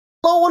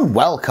Hello and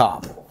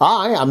welcome.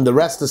 I am the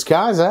Restless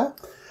Kaiser.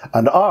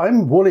 And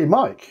I'm Wooly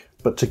Mike.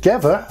 But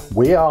together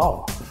we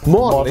are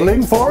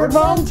Modelling for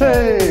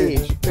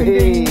Advantage.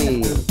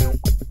 Hey.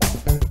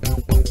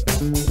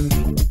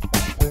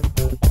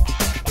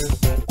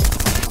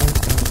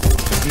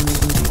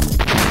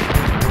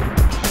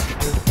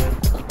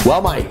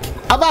 Well, Mike,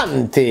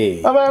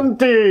 Avanti!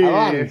 Avanti!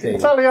 Avanti.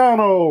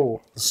 Italiano!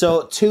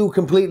 So, two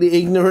completely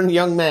ignorant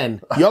young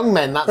men. Young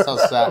men, that's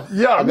us, sir.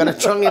 Young. I'm going to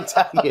try and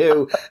tell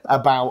you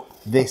about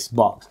this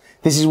box.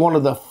 This is one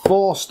of the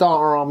 4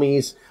 starter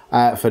armies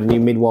for the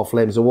new Mid-War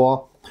Flames of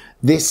War.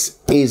 This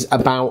is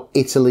about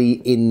Italy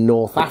in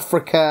North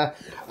Africa,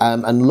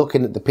 and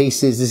looking at the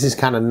pieces, this is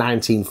kind of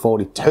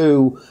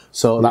 1942,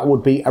 so that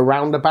would be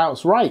around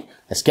abouts right.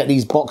 Let's get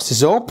these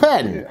boxes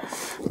open. Yeah.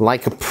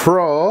 Like a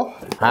pro,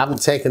 I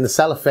haven't taken the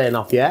cellophane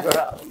off yet,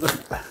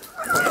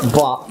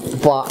 but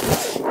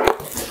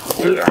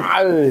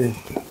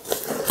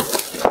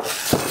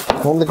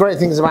one of the great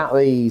things about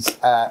these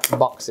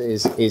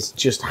boxes is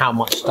just how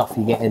much stuff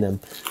you get in them.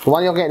 But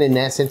while you're getting in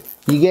there,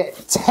 you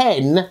get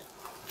 10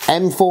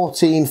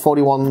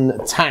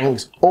 M1441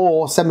 tanks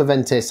or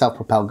Semovente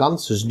self-propelled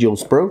guns, so it's dual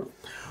sprue,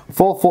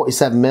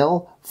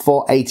 447mm,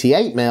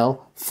 488mm,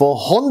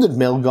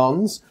 400mm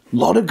guns,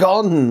 lot of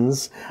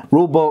guns,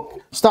 rulebook,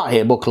 start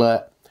here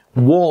booklet,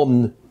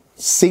 1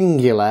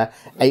 singular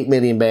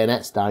 8mm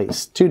bayonets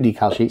dice, 2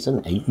 decal sheets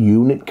and 8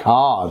 unit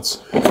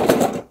cards.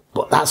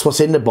 But that's what's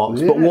in the box.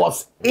 Yeah. But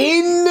what's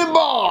in the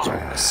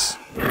box?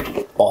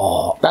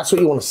 Oh, that's what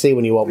you want to see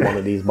when you open one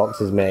of these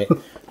boxes, mate.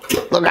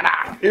 Look at that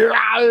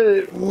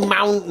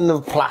mountain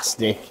of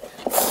plastic,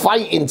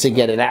 fighting to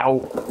get it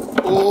out.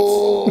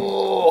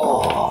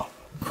 Oh.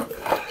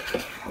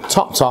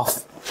 Topped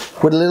off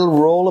with a little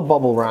roll of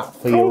bubble wrap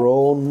for your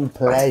own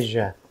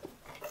pleasure.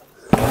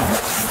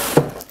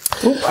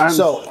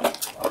 So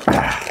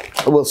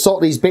we'll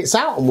sort these bits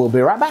out and we'll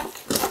be right back.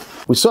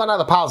 We sorted out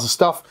the piles of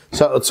stuff,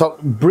 so I'll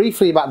talk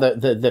briefly about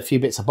the few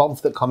bits of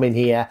bump that come in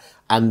here,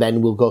 and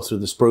then we'll go through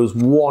the sprues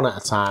one at a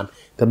time.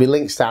 There'll be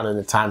links down in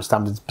the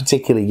timestamp,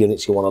 particular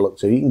units you want to look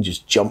to. You can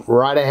just jump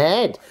right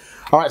ahead.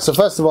 All right, so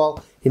first of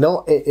all, you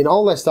know, in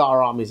all their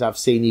starter armies I've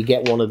seen, you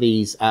get one of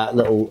these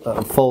little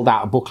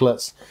fold-out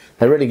booklets.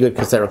 They're really good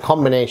because they're a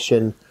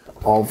combination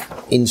of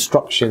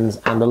instructions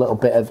and a little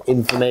bit of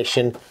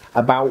information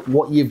about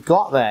what you've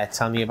got there,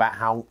 telling you about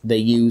how they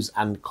use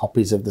and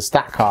copies of the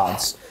stat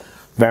cards.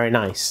 Very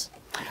nice.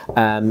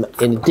 In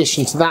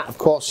addition to that, of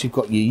course, you've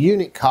got your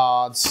unit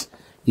cards,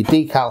 your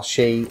decal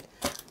sheet,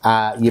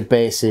 your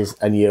bases,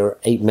 and your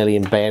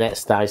 8mm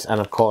bayonets dice,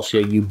 and of course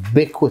your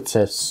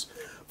ubiquitous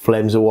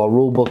Flames of War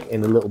rulebook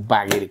in a little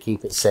baggie to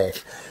keep it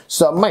safe.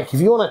 So, Mike,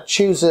 if you want to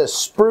choose a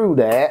sprue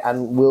there,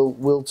 and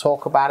we'll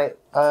talk about it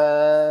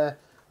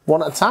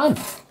one at a time.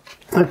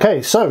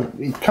 Okay, so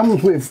it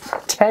comes with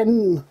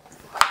 10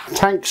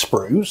 tank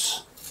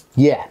sprues.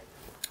 Yeah.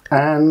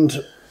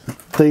 And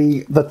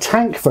the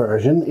tank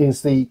version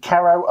is the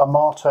Caro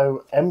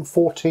Amato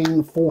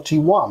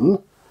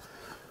M1441.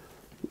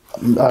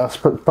 I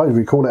suppose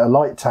we call it a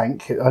light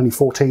tank, only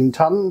 14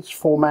 tons,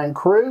 4-man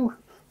crew,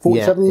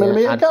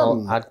 47mm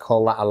gun. I'd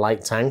call that a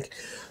light tank.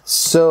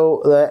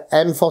 So the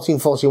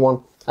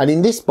M1441, and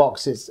in this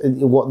box, it's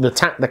what the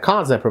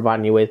cards they're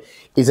providing you with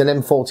is an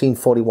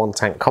M1441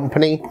 tank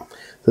company.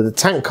 So the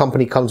tank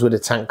company comes with a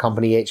tank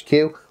company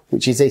HQ,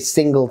 which is a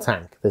single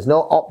tank. There's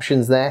no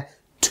options there.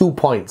 2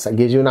 points. That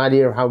gives you an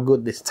idea of how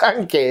good this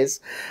tank is.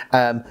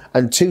 And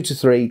 2 to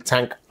 3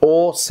 tank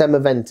or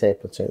Semovente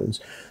platoons.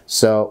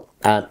 So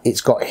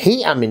it's got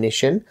heat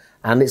ammunition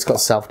and it's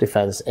got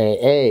self-defense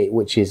AA,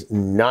 which is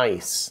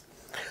nice.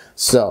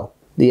 So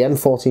the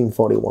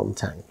M1441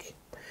 tank,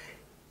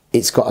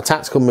 it's got a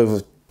tactical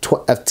move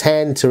of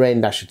 10,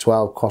 terrain dash of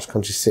 12, cross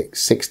country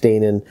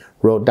 16, and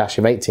road dash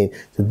of 18.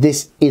 So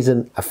this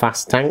isn't a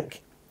fast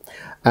tank.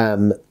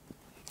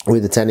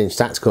 With a 10-inch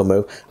tactical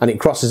move, and it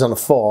crosses on a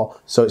 4,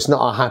 so it's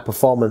not a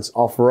high-performance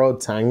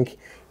off-road tank.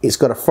 It's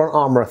got a front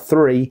armour of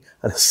 3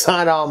 and a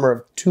side armour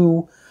of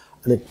 2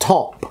 and a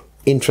top,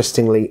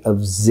 interestingly,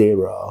 of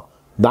 0.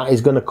 That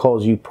is going to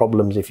cause you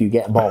problems if you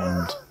get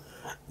bombed.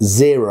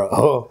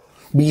 0.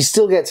 But you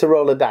still get to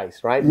roll a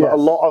dice, right? Yes. But a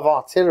lot of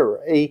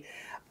artillery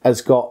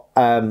has got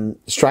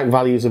strike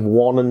values of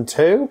 1 and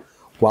 2.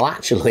 Well,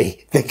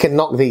 actually, they can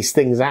knock these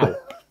things out.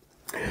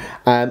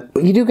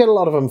 But you do get a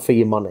lot of them for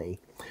your money.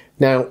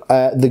 Now,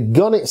 the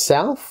gun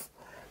itself,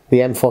 the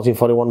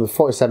M1441 with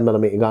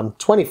 47mm gun,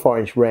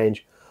 24-inch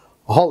range,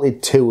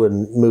 halted 2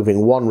 and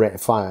moving 1 rate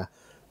of fire,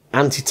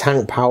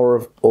 anti-tank power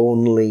of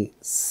only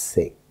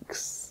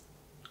 6.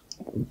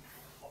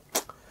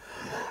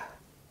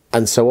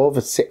 And so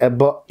over,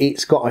 but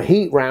it's got a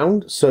heat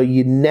round, so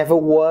you're never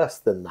worse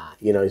than that.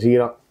 You know, so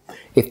you're not.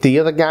 If the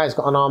other guy's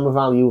got an armor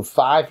value of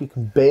 5, you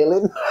can bail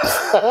him.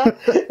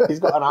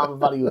 He's got an armor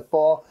value of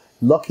 4.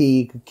 Lucky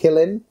you could kill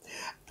him.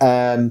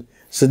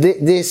 So but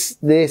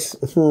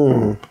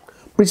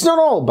it's not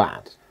all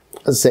bad.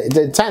 As I say,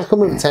 the tactical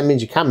move of 10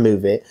 means you can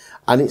move it,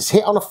 and it's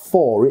hit on a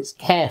 4, it's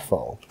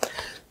careful.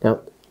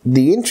 Now,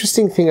 the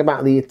interesting thing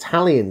about the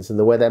Italians and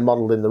the way they're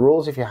modelled in the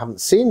rules, if you haven't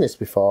seen this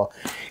before,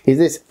 is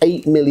this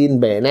 8 million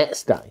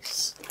bayonets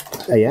dice,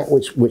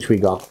 which we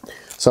got.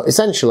 So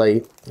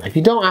essentially, if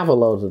you don't have a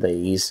load of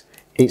these,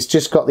 it's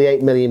just got the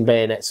 8 million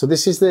bayonets. So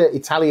this is the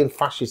Italian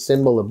fascist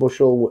symbol, the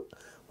bushel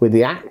with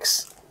the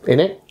axe in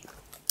it.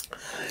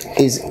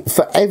 Is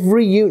for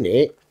every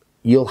unit,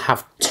 you'll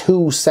have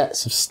 2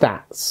 sets of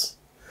stats.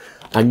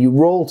 And you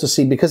roll to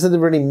see, because of the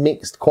really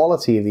mixed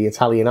quality of the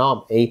Italian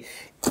army,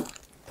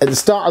 at the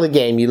start of the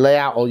game, you lay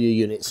out all your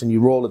units and you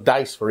roll a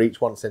dice for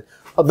each one saying,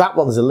 oh, that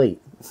one's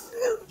elite.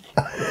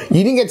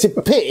 You didn't get to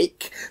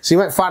pick, so you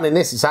went finding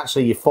this, it's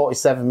actually your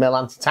 47mm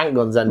anti-tank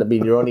guns end up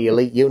being your only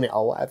elite unit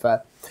or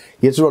whatever.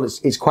 You have to roll,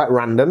 it's quite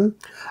random.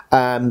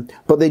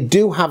 But they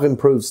do have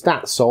improved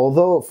stats. So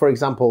although, for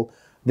example,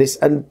 this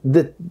and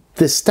the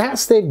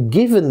stats they've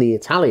given the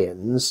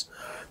Italians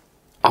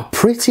are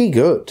pretty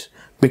good.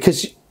 But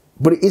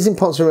it is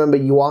important to remember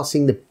you are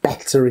seeing the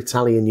better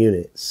Italian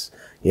units.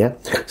 Yeah.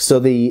 So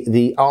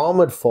the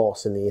armoured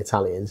force in the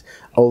Italians,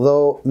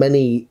 although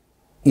many,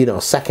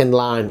 second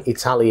line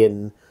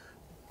Italian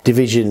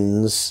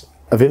divisions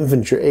of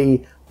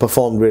infantry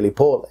performed really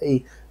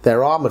poorly,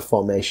 their armoured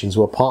formations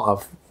were part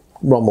of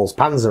Rommel's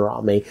Panzer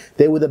Army.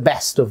 They were the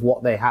best of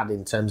what they had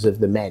in terms of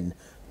the men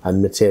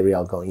and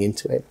material going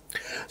into it.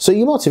 So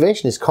your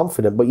motivation is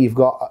confident, but you've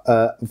got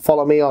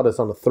follow me orders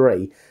on a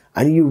 3,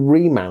 and you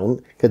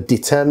remount,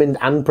 determined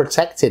and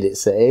protected it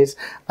says,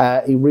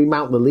 you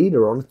remount the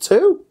leader on a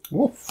 2.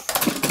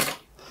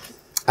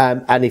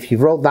 And if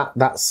you've rolled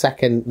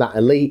that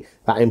elite,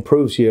 that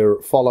improves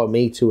your follow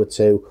me to a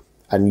 2.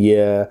 And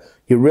your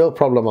real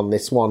problem on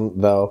this one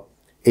though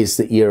is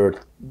that your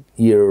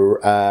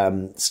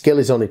skill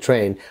is only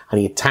trained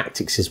and your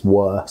tactics is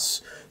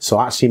worse. So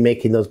actually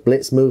making those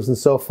blitz moves and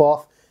so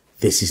forth,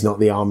 this is not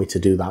the army to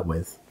do that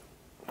with.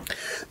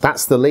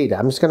 That's the leader.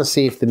 I'm just going to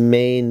see if the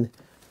main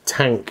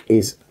tank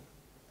is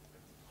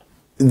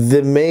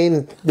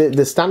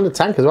the standard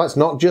tank as well. It's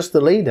not just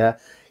the leader.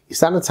 Your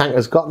standard tank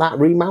has got that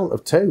remount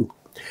of 2.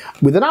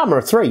 With an armour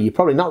of 3, you're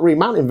probably not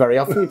remounting very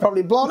often. You're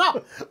probably blown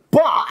up.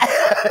 But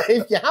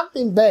if you have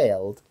been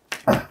bailed,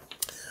 the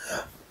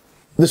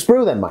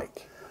sprue then,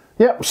 Mike.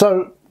 Yep.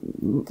 So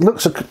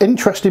looks an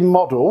interesting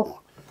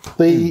model.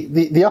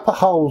 The upper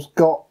hull's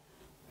got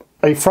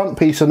a front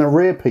piece and a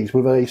rear piece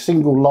with a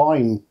single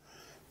line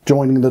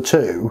joining the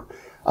 2,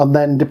 and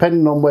then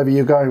depending on whether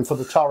you're going for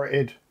the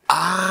turreted.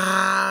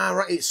 Ah,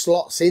 right. It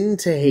slots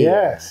into here.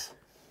 Yes.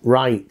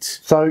 Right.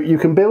 So you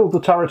can build the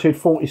turreted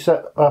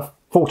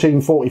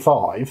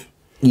 1445.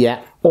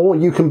 Yeah. Or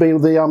you can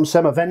build the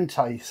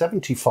Semovente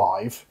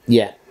 75.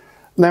 Yeah.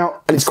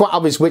 Now, and it's quite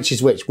obvious which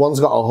is which. One's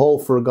got a hole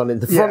for a gun in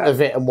the front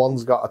of it, and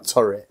one's got a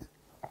turret.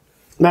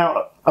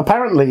 Now,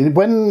 apparently,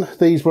 when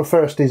these were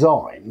first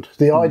designed,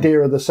 the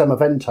idea of the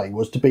Semovente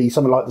was to be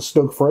something like the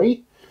Stug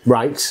 3.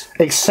 Right.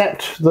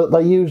 Except that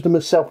they used them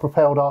as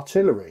self-propelled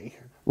artillery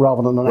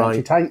rather than an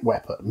anti-tank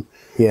weapon.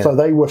 Yeah. So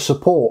they were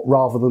support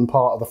rather than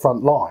part of the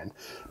front line.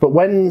 But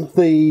when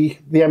the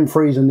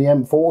M3s and the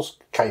M4s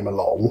came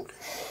along,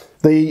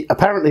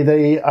 apparently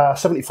the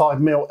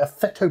 75mm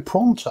Effetto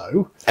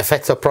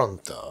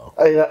Pronto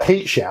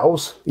heat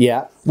shells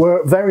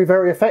were very,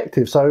 very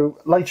effective. So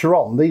later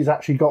on, these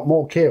actually got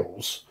more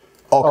kills.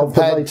 Or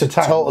compared to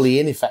totally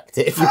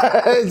ineffective.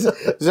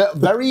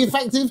 Very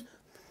effective,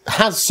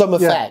 has some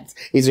effect,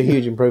 is a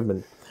huge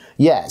improvement.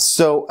 Yeah,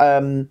 so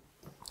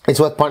it's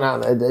worth pointing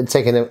out,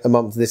 taking a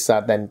moment to this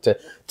side then,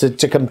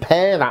 to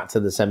compare that to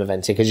the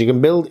Semovente, because you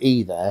can build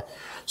either.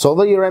 So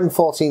although your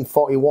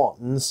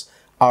M1441s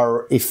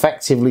are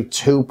effectively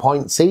 2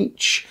 points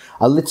each,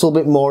 a little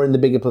bit more in the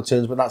bigger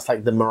platoons, but that's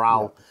like the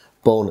morale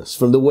bonus.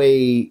 From the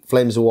way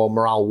Flames of War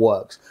morale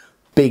works,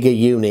 bigger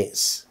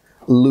units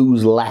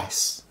lose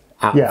less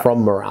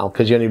from morale,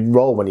 because you only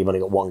roll when you've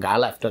only got one guy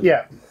left. Don't you?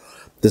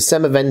 The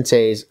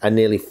Semoventes are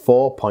nearly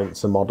 4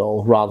 points a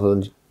model rather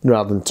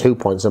than 2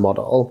 points a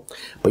model,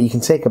 but you can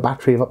take a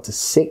battery of up to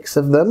 6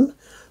 of them.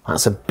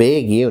 That's a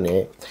big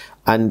unit,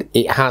 and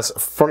it has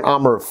front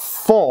armour of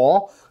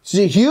 4, which is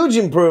a huge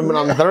improvement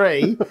on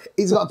 3.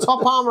 It's got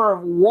top armour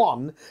of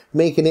 1,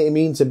 making it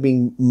immune to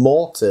being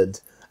mortared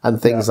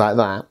and things like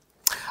that.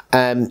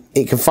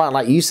 It can fire,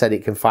 like you said,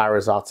 it can fire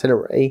as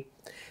artillery.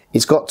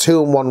 It's got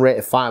 2 and 1 rate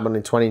of fire, but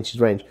in 20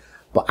 inches range,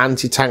 but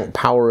anti-tank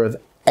power of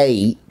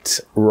 8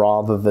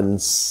 rather than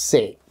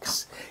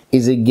 6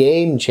 is a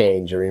game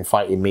changer in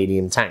fighting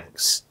medium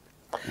tanks.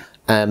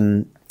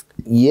 And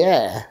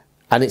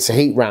it's a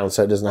heat round,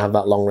 so it doesn't have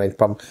that long range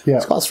problem.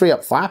 It's got 3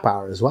 up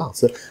firepower as well.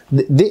 So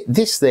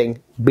this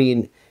thing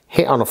being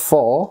hit on a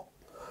 4,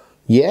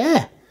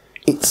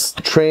 its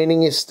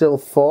training is still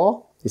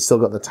 4. It's still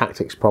got the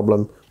tactics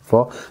problem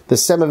 4. The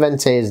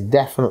Semovente is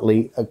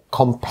definitely a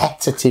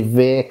competitive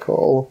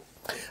vehicle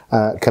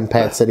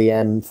compared to the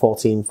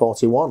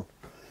M1441.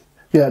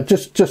 Yeah,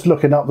 just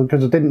looking up,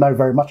 because I didn't know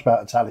very much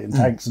about Italian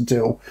tanks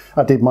until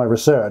I did my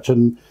research,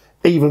 and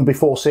even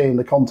before seeing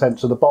the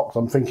contents of the box,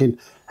 I'm thinking,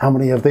 how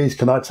many of these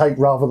can I take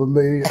rather than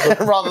the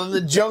rather than the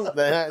junk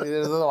that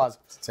there's otherwise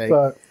to take?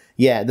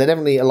 Yeah, they're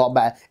definitely a lot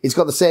better. It's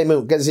got the same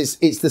because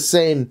it's the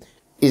same.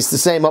 It's the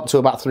same up to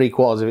about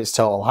 3/4 of its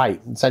total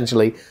height.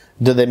 Essentially,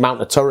 do they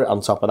mount a turret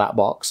on top of that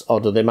box, or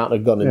do they mount a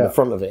gun in the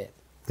front of it?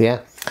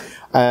 Yeah.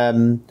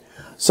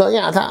 So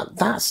yeah,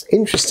 that's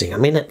interesting. I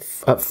mean,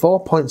 at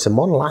 4 points a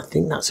model, I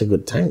think that's a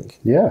good tank.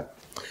 Yeah.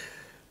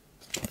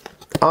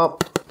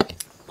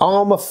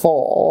 Armor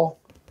 4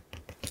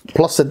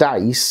 plus a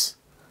dice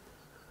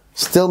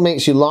still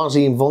makes you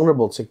largely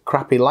invulnerable to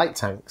crappy light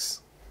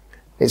tanks.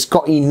 It's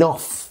got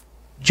enough,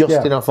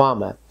 just enough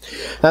armor.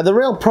 Now, the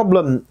real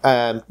problem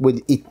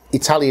with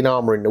Italian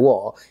armor in the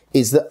war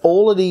is that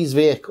all of these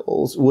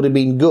vehicles would have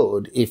been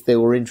good if they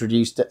were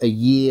introduced a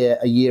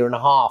year and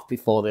a half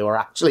before they were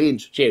actually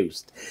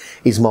introduced,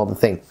 is more the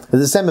thing.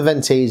 The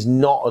Semovente is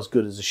not as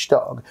good as a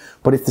Stog,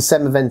 but if the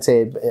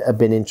Semovente had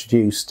been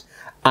introduced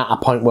at a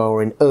point where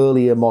we're in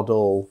earlier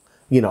model,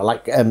 you know,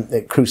 like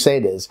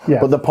Crusaders.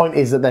 Yeah. But the point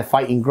is that they're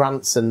fighting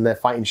Grants and they're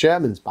fighting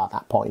Shermans by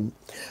that point,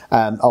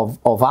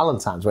 or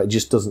Valentines, where it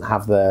just doesn't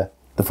have the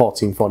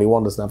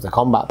 1441 doesn't have the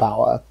combat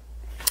power,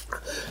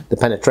 the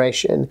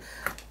penetration.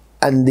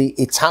 And the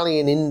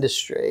Italian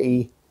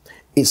industry,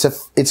 it's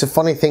a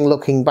funny thing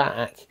looking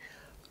back.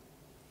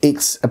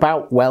 It's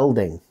about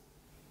welding.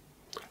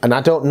 And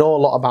I don't know a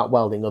lot about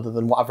welding other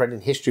than what I've read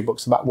in history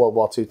books about World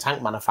War II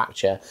tank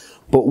manufacture.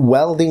 But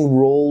welding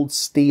rolled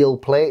steel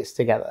plates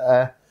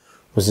together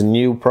was a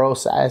new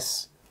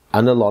process,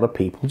 and a lot of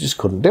people just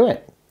couldn't do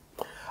it.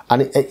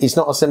 And it's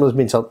not as simple as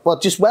being told, well,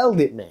 just weld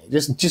it, mate.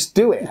 Just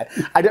do it.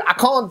 I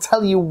can't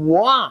tell you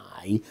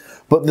why,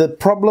 but the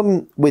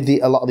problem with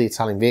a lot of the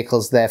Italian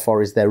vehicles,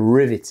 therefore, is they're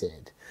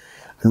riveted.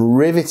 And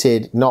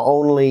riveted, not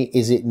only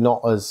is it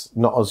not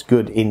as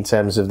good in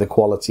terms of the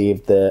quality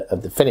of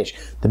the finish,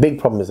 the big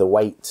problem is the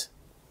weight.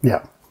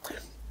 Yeah.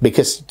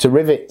 Because to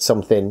rivet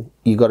something,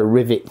 you've got to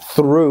rivet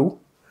through,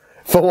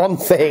 for one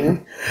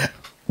thing,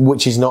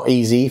 which is not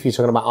easy if you're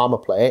talking about armor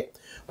plate,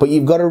 but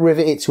you've got to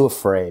rivet it to a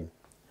frame.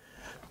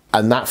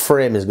 And that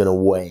frame is going to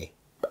weigh.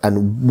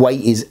 And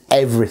weight is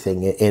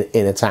everything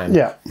in a tank.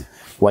 Yeah.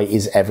 Weight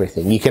is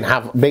everything. You can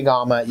have big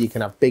armor, you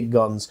can have big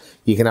guns,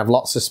 you can have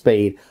lots of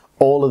speed.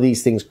 All of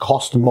these things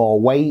cost more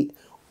weight.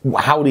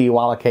 How do you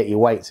allocate your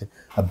weight?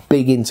 A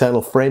big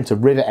internal frame to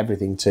rivet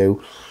everything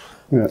to.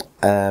 Yeah.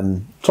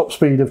 Top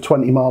speed of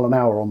 20 mile an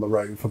hour on the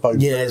road for both.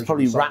 Yeah, it's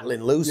probably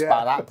rattling loose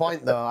by that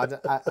point, though. I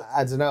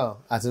don't know.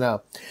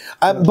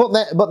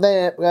 But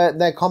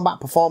their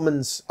combat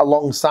performance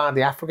alongside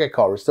the Africa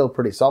Corps is still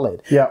pretty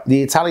solid. Yeah.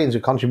 The Italians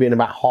are contributing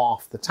about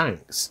half the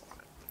tanks.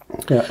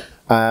 Yeah.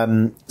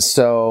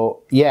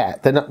 So yeah,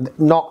 they're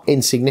not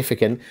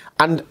insignificant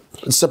and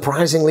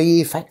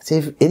surprisingly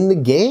effective in the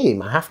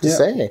game, I have to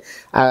say.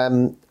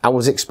 I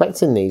was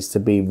expecting these to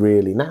be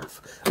really naff.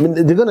 I mean,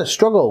 they're going to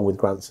struggle with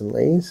Grants and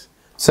Lees,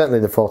 certainly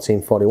the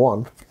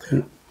 1441,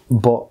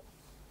 but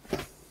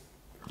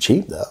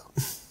cheap though.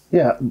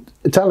 Yeah,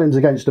 Italians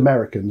against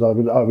Americans,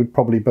 I would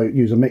probably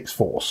use a mixed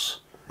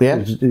force.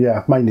 Yeah,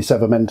 yeah, mainly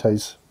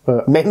Semoventes.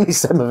 But mainly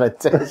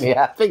Semoventes,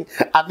 yeah.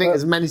 I think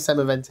as many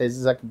Semoventes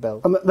as I can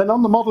build. And then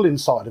on the modelling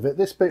side of it,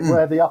 this bit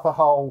where the upper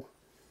hull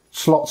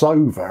slots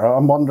over,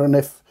 I'm wondering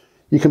if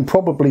you can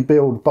probably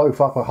build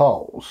both upper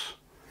hulls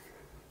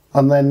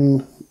and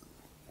then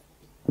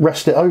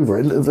rest it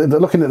over.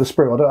 Looking at the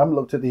sprue, I haven't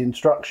looked at the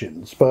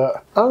instructions,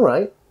 but all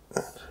right.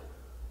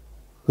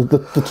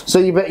 So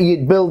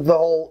you'd build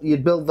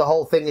the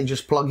whole thing and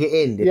just plug it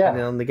in,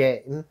 depending on the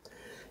game.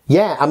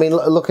 Yeah, I mean,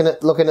 looking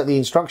at the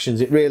instructions,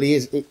 it really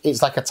is.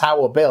 It's like a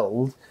tower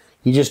build.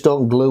 You just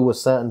don't glue a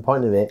certain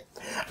point of it.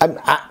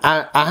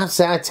 I have to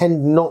say, I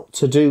tend not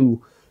to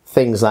do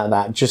things like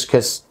that just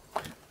because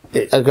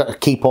I've got to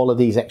keep all of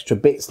these extra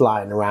bits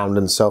lying around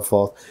and so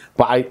forth.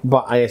 But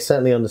I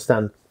certainly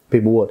understand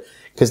people would,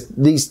 because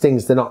these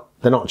things they're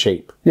not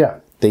cheap.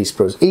 Yeah, these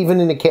sprues. Even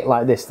in a kit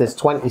like this, there's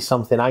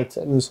 20-something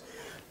items.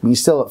 But you're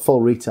still at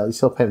full retail. You're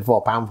still paying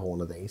 £4 for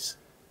one of these.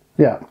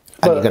 Yeah,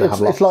 but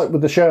it's like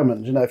with the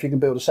Shermans, you know, if you can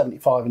build a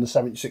 75 and a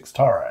 76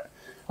 turret,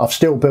 I've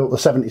still built the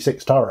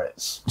 76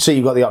 turrets. So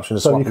you've got the option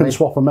to swap them. So you can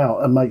swap them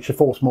out and make your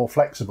force more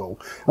flexible.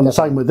 And the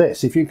same with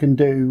this, if you can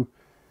do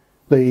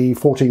the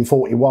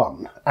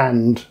 1441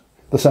 and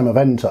the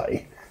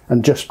Semovente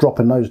and just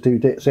dropping those two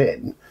dits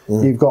in,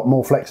 you've got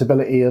more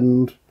flexibility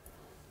and...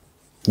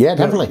 Yeah,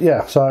 definitely.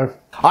 Yeah, so...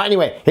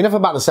 Anyway, enough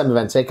about the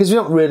Semovente, because we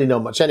don't really know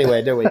much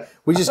anyway, do we?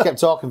 We just kept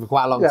talking for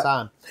quite a long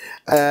time.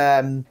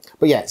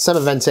 But yeah,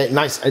 Semovente,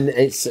 nice. And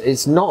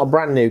it's not a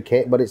brand new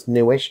kit, but it's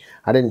newish.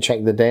 I didn't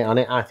check the date on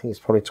it. I think it's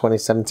probably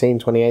 2017,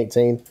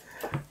 2018.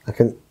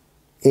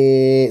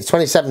 It's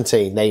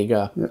 2017, there you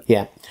go.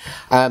 Yeah.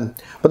 But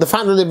the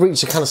fact that they've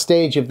reached a kind of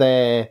stage of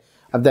their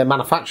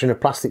manufacturing of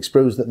plastic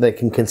sprues that they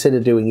can consider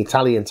doing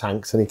Italian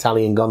tanks and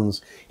Italian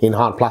guns in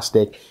hard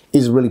plastic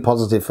is really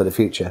positive for the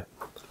future.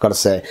 Got to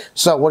say.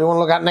 So, what do you want to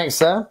look at next,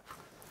 sir?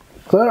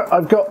 Sir,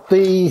 I've got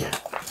the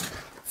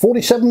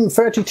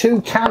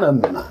 4732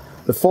 cannon.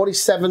 The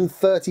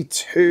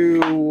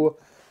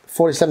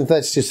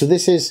 4732. So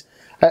this is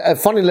a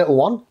funny little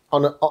one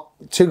on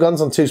 2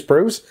 guns on 2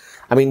 sprues.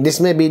 I mean, this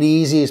may be the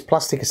easiest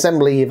plastic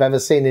assembly you've ever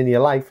seen in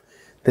your life.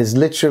 There's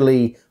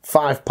literally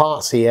 5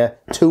 parts here,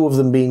 2 of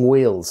them being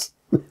wheels.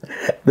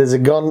 There's a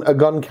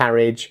gun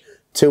carriage,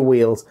 2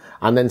 wheels,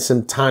 and then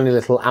some tiny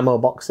little ammo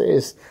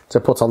boxes to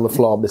put on the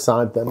floor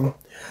beside them,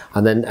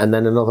 and then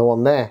another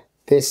one there.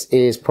 This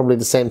is probably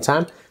the same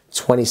time,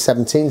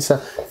 2017. So I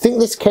think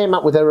this came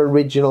out with their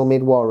original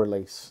mid-war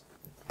release.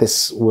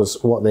 This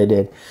was what they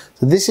did.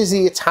 So this is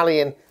the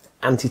Italian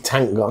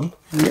anti-tank gun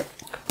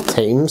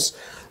teams.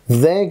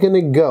 They're going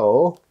to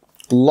go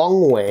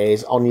long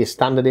ways on your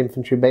standard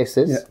infantry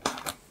bases.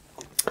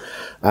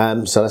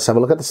 So let's have a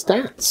look at the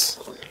stats.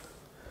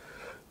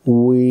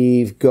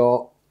 We've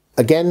got,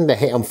 again, they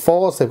hit on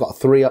 4s. They've got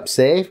a 3-up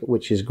save,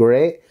 which is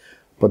great.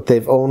 But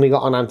they've only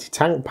got an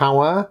anti-tank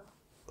power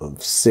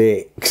of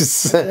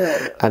 6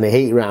 and a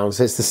heat round.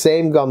 So it's the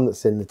same gun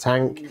that's in the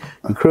tank.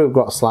 The crew have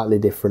got slightly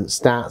different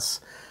stats.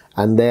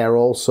 And they're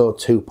also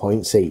 2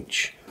 points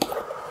each.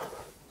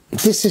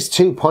 This is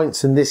 2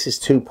 points and this is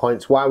 2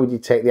 points. Why would you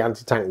take the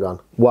anti-tank gun?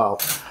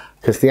 Well,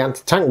 because the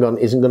anti-tank gun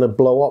isn't going to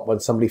blow up when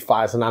somebody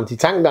fires an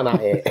anti-tank gun at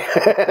it.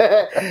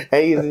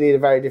 You need a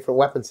very different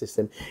weapon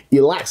system.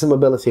 You lack some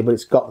ability, but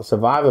it's got the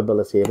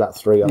survivability of that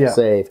 3-up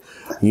save.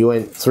 You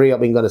ain't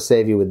 3-up ain't going to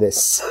save you with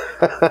this.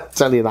 I'll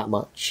tell you that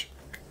much.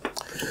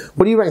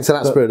 What do you rank to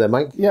that sprue then,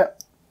 Mike? Yeah.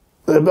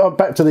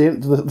 Back to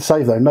the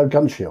save though, no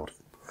gun shield.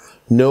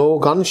 No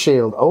gun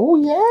shield. Oh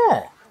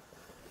yeah.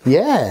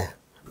 Yeah.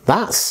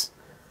 That's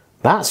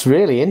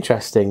really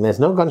interesting. There's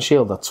no gun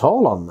shield at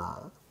all on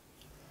that.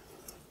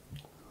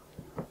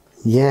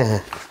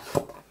 Yeah.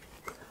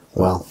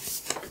 Well,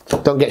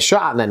 don't get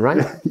shot at then,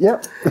 right?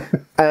 Yep.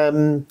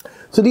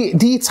 So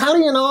the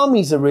Italian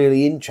army's a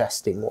really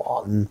interesting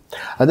one.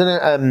 I don't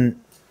know.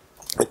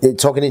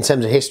 Talking in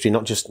terms of history,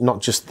 not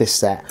just this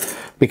set,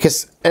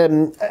 because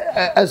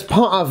as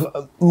part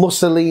of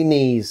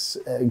Mussolini's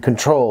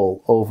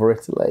control over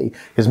Italy,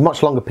 there's a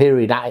much longer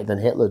period at it than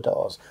Hitler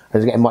does,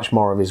 and he's getting much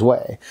more of his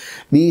way.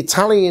 The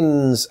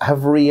Italians have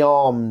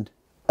rearmed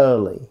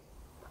early.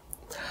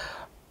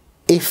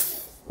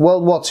 If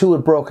World War II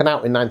had broken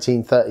out in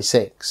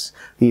 1936,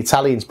 the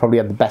Italians probably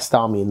had the best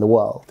army in the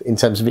world in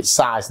terms of its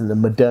size and the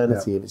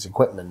modernity of its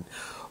equipment.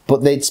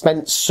 But they'd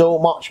spent so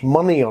much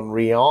money on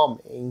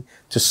rearming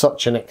to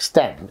such an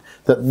extent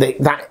that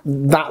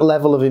that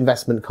level of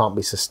investment can't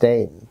be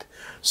sustained.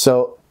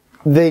 So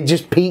they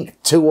just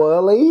peaked too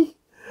early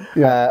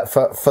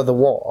for the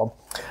war.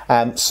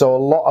 So a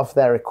lot of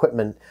their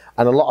equipment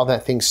and a lot of their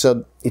things,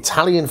 so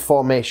Italian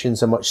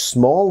formations are much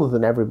smaller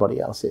than everybody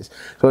else's.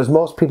 So as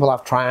most people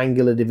have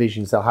triangular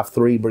divisions, they'll have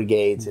 3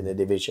 brigades in a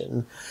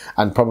division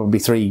and probably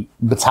 3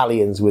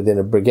 battalions within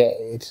a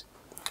brigade,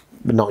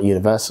 but not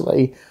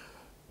universally.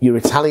 Your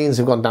Italians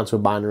have gone down to a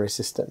binary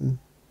system.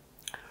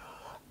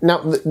 Now,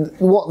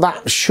 what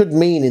that should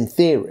mean in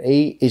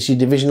theory is your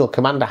divisional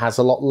commander has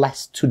a lot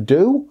less to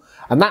do,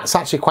 and that's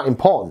actually quite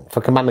important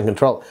for command and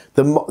control.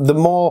 The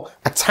more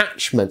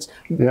attachments,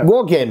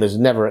 wargamers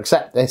never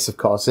accept this, of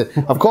course.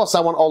 Of course,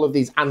 I want all of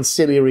these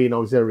ancillary and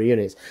auxiliary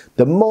units.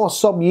 The more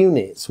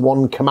sub-units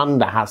one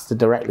commander has to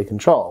directly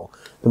control,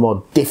 the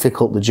more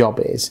difficult the job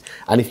is.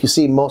 And if you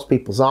see most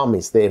people's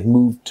armies, they've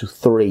moved to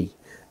 3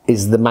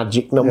 is the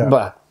magic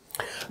number.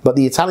 But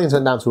the Italians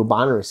went down to a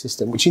binary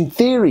system, which in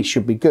theory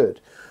should be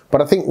good.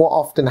 But I think what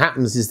often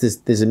happens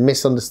is there's a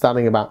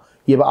misunderstanding about,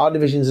 yeah, but our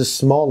divisions are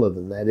smaller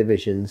than their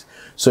divisions.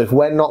 So if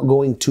we're not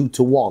going 2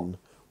 to 1,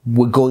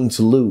 we're going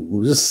to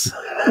lose.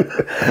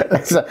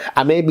 So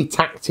I may be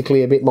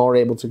tactically a bit more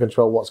able to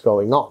control what's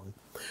going on.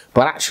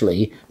 But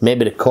actually,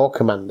 maybe the corps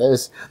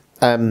commanders,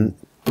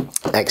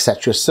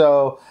 etc.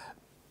 So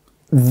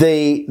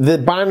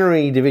the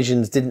binary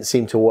divisions didn't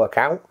seem to work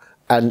out.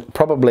 And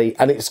probably,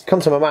 and it's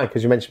come to my mind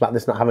because you mentioned about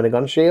this not having a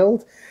gun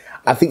shield.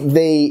 I think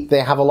they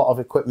have a lot of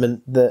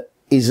equipment that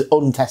is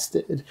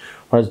untested,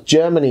 whereas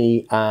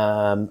Germany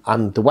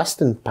and the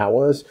Western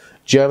powers,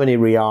 Germany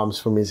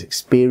rearms from his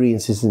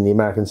experiences in the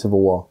American Civil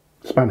War.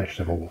 Spanish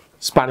Civil War.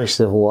 Spanish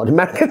Civil War. The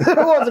American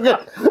Civil War was a good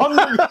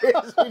 100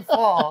 years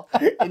before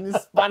in the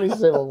Spanish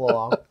Civil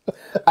War.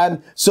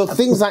 So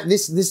things like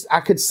this,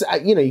 I could,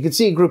 you could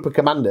see a group of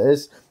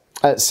commanders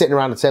sitting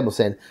around a table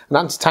saying, an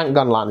anti-tank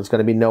gun line is going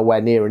to be nowhere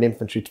near an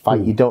infantry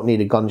fight. You don't need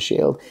a gun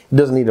shield. It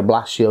doesn't need a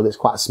blast shield. It's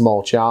quite a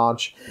small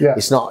charge. Yeah.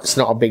 It's not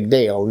a big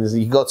deal. And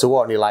you go to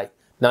war and you're like,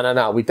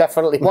 no, we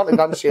definitely want a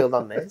gun shield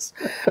on this.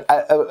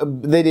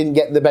 They didn't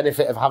get the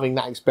benefit of having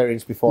that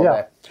experience before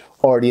they're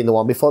already in the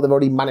war, before they've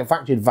already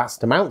manufactured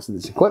vast amounts of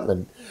this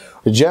equipment.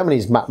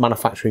 Germany's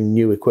manufacturing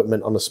new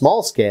equipment on a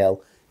small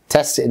scale,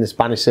 tests it in the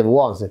Spanish Civil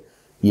War and said,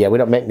 yeah, we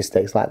don't make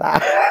mistakes like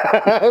that.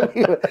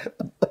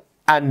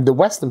 And the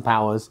Western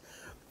powers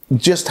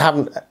just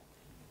haven't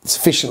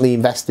sufficiently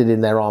invested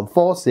in their armed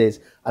forces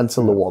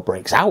until the war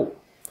breaks out.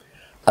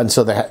 And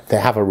so they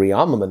have a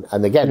rearmament.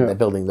 And again, they're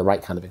building the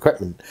right kind of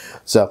equipment.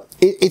 So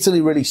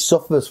Italy really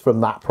suffers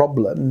from that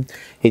problem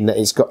in that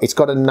it's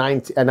got an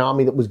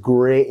army that was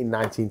great in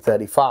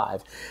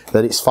 1935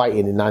 that it's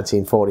fighting in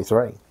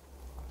 1943.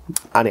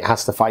 And it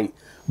has to fight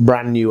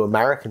brand new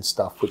American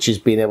stuff, which is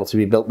being able to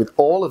be built with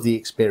all of the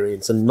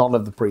experience and none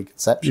of the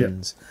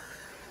preconceptions.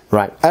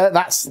 Right,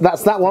 that's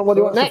that one. What do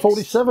you want next?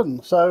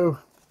 47. So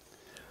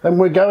then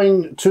we're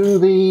going to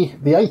the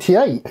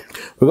 88.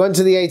 We're going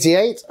to the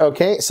 88.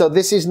 Okay, so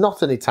this is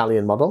not an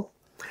Italian model.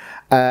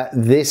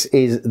 This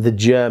is the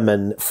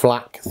German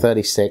Flak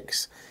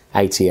 36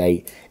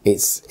 88.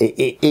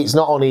 It's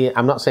not only,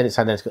 I'm not saying it's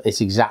identical,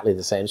 it's exactly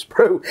the same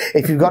sprue.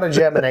 If you've got a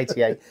German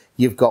 88,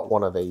 you've got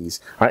one of these.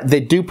 All right, they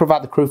do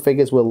provide the crew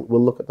figures. We'll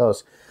look at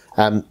those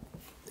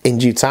in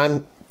due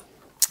time.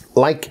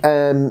 Like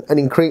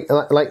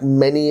like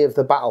many of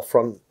the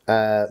Battlefront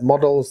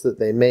models that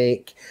they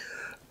make,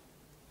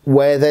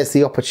 where there's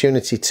the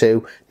opportunity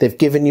to, they've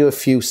given you a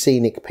few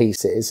scenic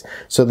pieces.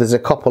 So there's a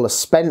couple of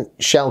spent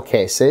shell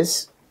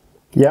cases.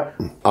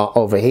 Yep.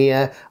 Over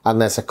here,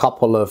 and there's a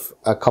couple of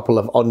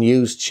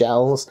unused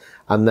shells,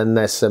 and then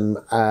there's some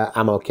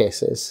ammo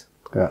cases,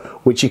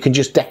 which you can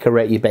just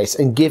decorate your base.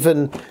 And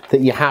given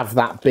that you have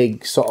that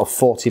big sort of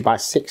 40 by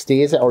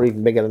 60, is it, or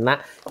even bigger than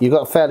that, you've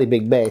got a fairly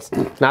big base.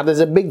 Now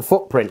there's a big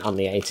footprint on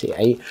the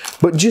 88,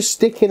 but just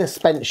sticking a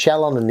spent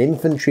shell on an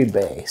infantry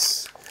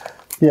base,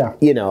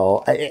 you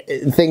know,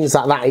 things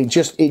like that,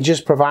 it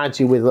just provides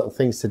you with little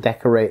things to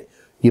decorate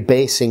your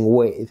basing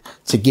with,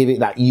 to give it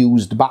that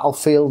used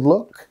battlefield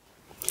look.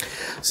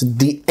 So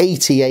the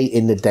 88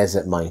 in the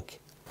desert, Mike,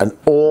 an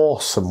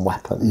awesome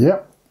weapon.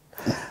 Yep.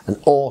 An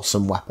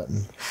awesome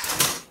weapon.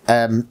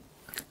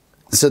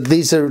 So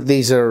these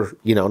are,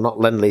 you know, not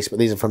Lend-Lease, but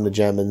these are from the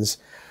Germans.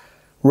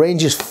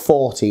 Range is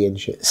 40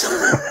 inches,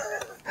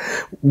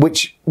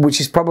 which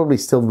is probably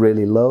still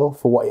really low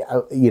for what,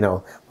 you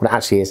know, what it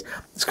actually is.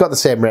 It's got the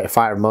same rate of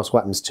fire of most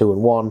weapons, 2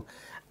 and 1.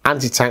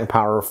 Anti-tank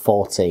power of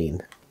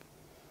 14.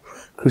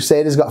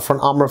 Crusader's got a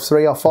front armor of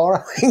 3 or 4,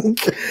 I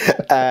think.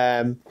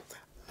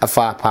 A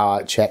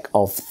firepower check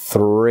of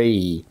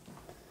 3.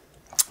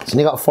 So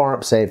you got a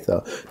 4-up save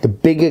though. The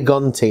bigger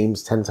gun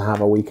teams tend to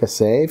have a weaker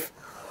save.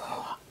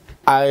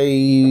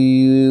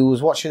 I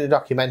was watching a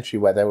documentary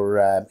where they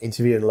were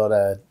interviewing a lot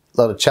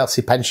of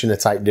Chelsea pensioner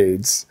type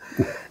dudes,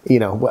 you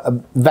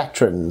know,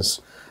 veterans,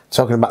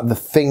 talking about the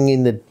thing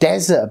in the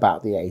desert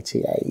about the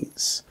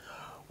 88s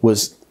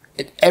was,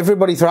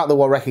 everybody throughout the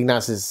war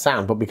recognises the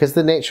sound, but because of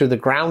the nature of the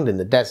ground in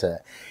the desert,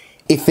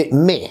 if it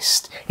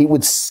missed, it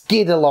would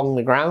skid along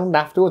the ground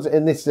afterwards.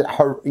 And this is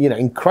a, you know,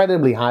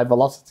 incredibly high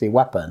velocity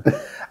weapon,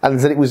 and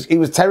that it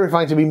was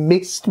terrifying to be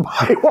missed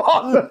by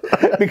one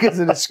because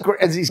of the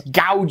as it's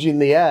gouging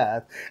the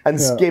earth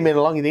and skimming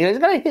along. You think it's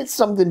going to hit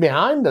something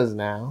behind us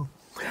now.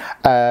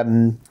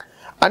 And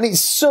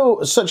it's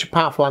such a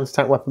powerful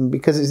anti-tank weapon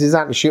because it's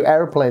designed to shoot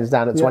aeroplanes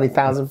down at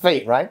 20,000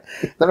 feet, right?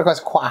 That requires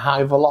quite a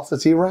high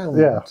velocity round.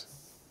 Yeah.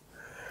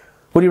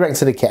 What do you reckon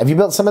to the kit? Have you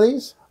built some of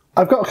these?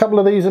 I've got a couple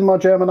of these in my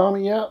German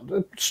army, yeah.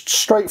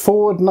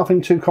 Straightforward,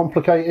 nothing too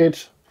complicated.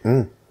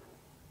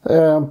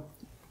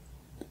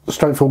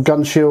 Straightforward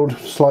gun shield,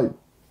 slight,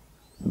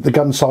 the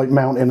gun sight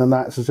mounting and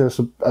that's just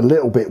a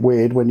little bit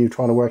weird when you're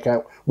trying to work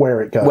out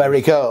where it goes. Where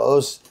it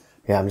goes?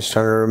 Yeah, I'm just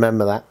trying to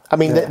remember that. I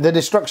mean, the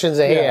destructions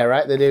are here,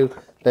 right? They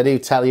do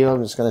tell you.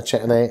 I'm just going to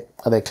check,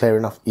 are they clear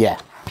enough? Yeah.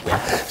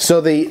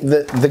 So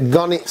the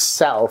gun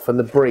itself and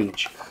the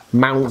breech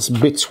mounts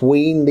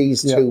between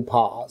these two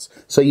parts.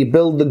 So you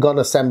build the gun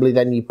assembly,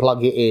 then you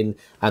plug it in,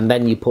 and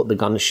then you put the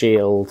gun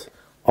shield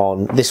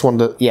on. This one,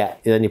 then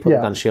you put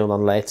the gun shield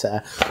on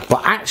later.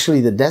 But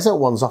actually, the desert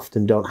ones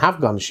often don't have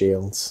gun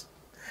shields.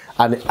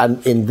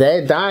 And in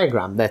their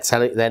diagram, they're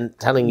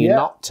telling you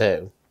not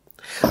to.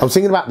 I was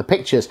thinking about the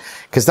pictures,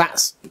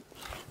 because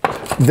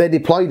they're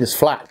deployed as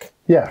flak.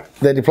 Yeah.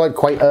 They're deployed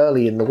quite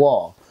early in the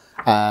war.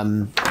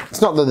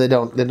 It's not that they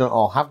don't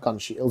all have gun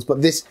shields,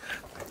 but this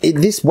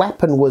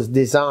weapon was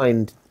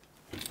designed.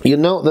 You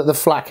note that the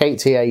Flak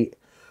 88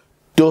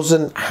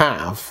 doesn't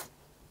have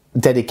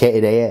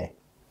dedicated AA.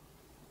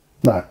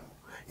 No.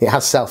 It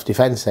has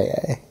self-defense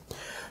AA.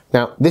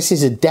 Now, this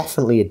is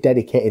definitely a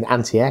dedicated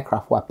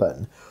anti-aircraft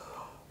weapon,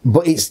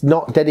 but it's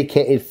not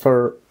dedicated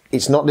for,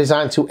 it's not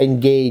designed to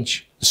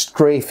engage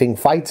strafing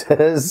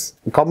fighters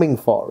coming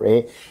for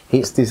it.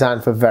 It's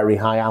designed for very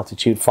high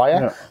altitude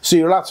fire. Yeah. So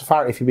you're allowed to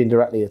fire it if you've been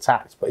directly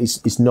attacked, but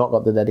it's not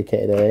got the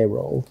dedicated AA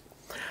role.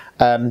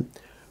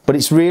 But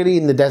it's really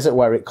in the desert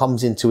where it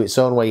comes into its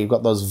own, where you've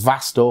got those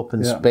vast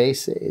open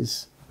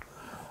spaces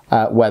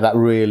where that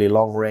really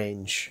long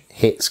range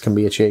hits can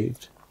be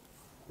achieved.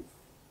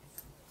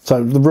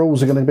 So the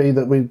rules are going to be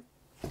that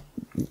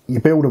you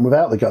build them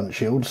without the gun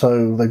shield,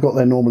 so they've got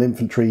their normal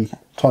infantry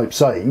type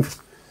save.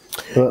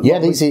 But yeah,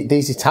 these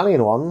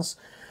Italian ones,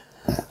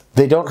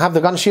 they don't have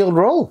the gun shield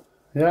rule.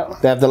 Yeah,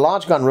 they have the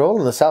large gun rule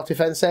and the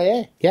self-defense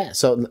AA. Yeah,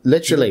 so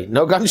literally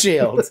no gun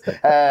shield.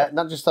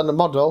 Not just on the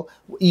model.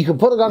 You can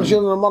put a gun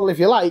shield on the model if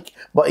you like,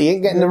 but you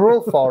ain't getting the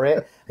rule for it,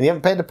 and you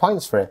haven't paid the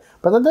points for it.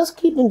 But that does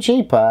keep them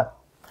cheaper.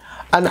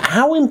 And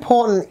how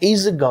important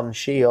is a gun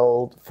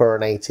shield for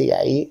an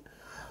 88?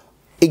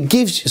 It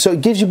gives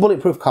you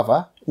bulletproof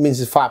cover. It means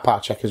the firepower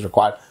check is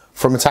required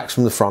from attacks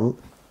from the front.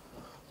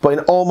 But in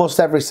almost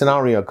every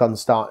scenario, guns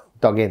start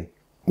dug in.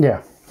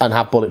 Yeah. And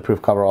have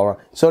bulletproof cover.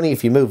 Or it's only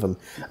if you move them.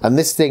 And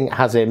this thing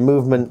has a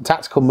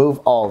tactical move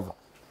of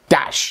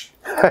dash.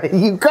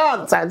 You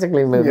can't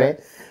tactically move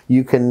it.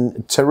 You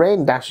can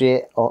terrain dash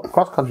it or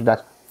cross-country dash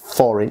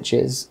 4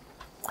 inches.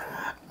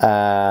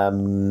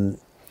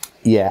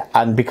 Yeah,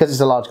 and because it's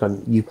a large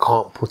gun, you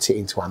can't put it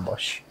into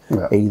ambush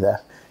either.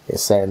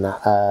 It's saying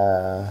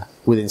that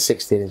within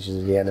 16 inches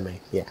of the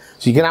enemy. Yeah,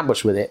 so you can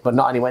ambush with it, but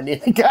not anywhere near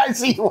the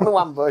guys you want to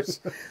ambush.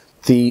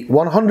 The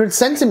 100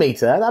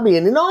 centimeter, that'd be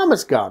an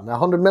enormous gun.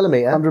 100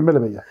 millimeter. 100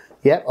 millimeter.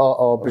 Yeah,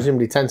 or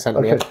presumably 10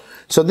 centimeter. Okay.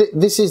 So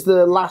this is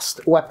the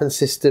last weapon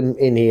system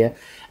in here.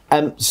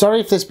 Sorry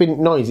if there's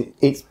been noise.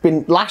 It's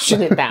been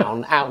lashing it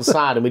down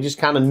outside, and we just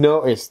kind of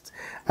noticed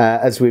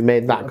as we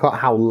made that cut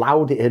how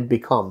loud it had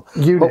become.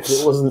 Eunice. Hopefully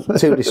it wasn't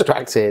too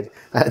distracted.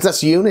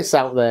 That's Eunice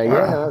out there.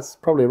 Yeah, that's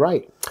probably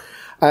right.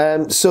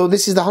 So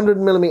this is the 100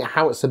 millimeter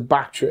Howitzer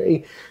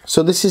battery.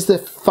 So this is the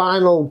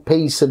final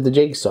piece of the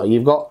jigsaw.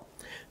 You've got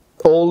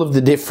all of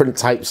the different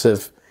types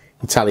of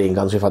Italian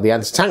guns. We've had the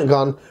anti-tank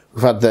gun.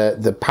 We've had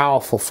the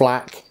powerful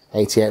Flak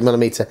 88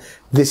 millimeter.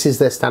 This is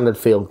their standard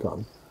field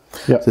gun.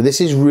 Yep. So this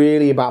is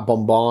really about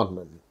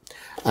bombardment.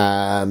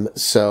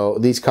 So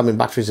these come in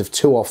batteries of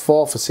 2 or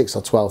 4 for 6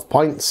 or 12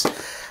 points.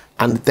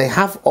 And they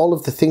have all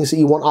of the things that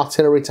you want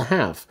artillery to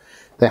have.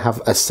 They have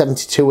a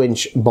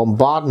 72-inch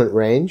bombardment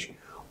range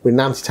with an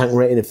anti-tank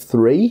rating of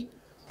 3.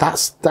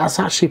 That's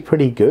actually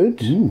pretty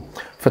good.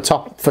 For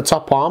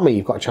top armor,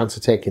 you've got a chance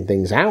of taking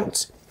things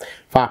out.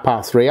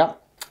 Firepower 3 up.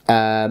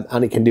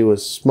 And it can do a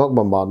smoke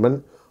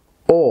bombardment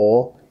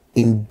or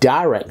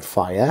indirect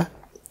fire,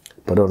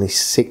 but only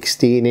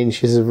 16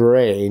 inches of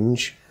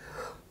range,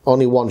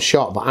 only 1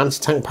 shot, but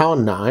anti-tank power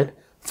 9,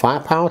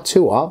 firepower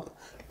 2 up,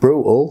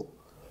 brutal,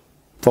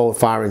 forward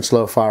firing,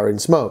 slow firing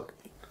smoke.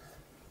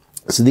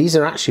 So these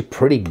are actually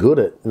pretty good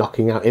at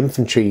knocking out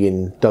infantry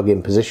in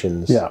dug-in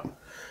positions. Yeah.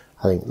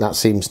 I think that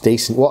seems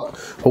decent.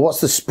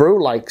 What's the sprue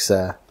like,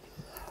 sir?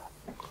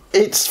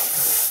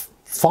 It's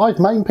 5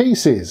 main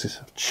pieces: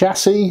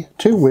 chassis,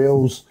 2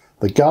 wheels,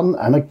 the gun,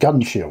 and a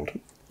gun shield.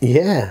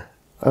 Yeah.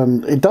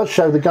 It does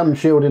show the gun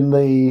shield in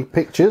the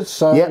pictures.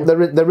 So yeah,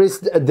 there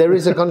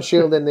is a gun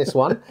shield in this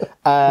one.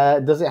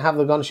 Does it have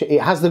the gun shield?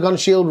 It has the gun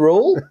shield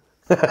rule.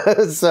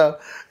 So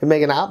we're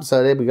making it up.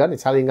 So there we go, an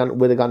Italian gun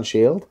with a gun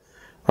shield,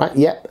 right?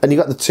 Yep. And you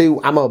got the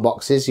 2 ammo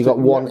boxes. You got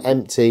one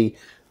empty,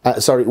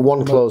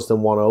 one closed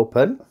and one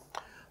open,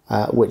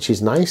 which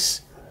is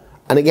nice.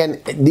 And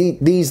again,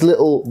 these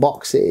little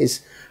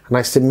boxes are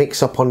nice to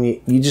mix up on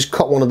you. You just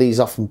cut one of these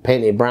off and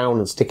paint it brown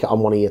and stick it on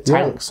one of your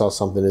tanks or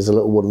something as a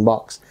little wooden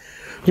box.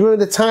 Do you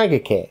remember the Tiger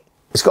kit?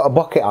 It's got a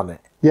bucket on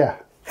it. Yeah.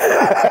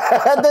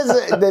 I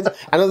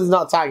know there's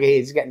not a Tiger here,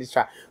 just getting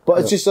distracted. But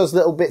it's just those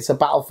little bits of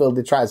battlefield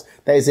detritus.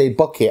 There's a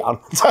bucket on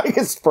the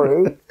Tiger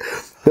sprue.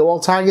 Do all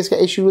Tigers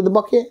get issued with a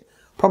bucket?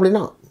 Probably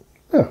not.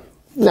 Yeah.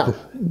 No.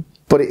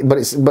 But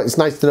it's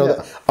nice to know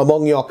that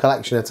among your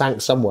collection of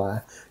tanks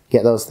somewhere,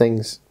 get those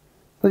things.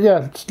 But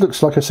yeah, it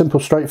looks like a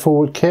simple,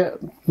 straightforward kit.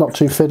 Not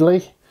too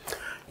fiddly.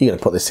 You're going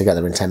to put this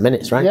together in 10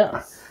 minutes, right?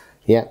 Yeah.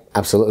 Yeah,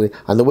 absolutely.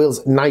 And the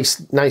wheels, nice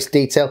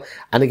detail.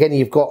 And again,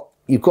 you've got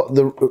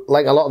the,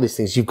 like a lot of these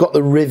things, you've got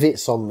the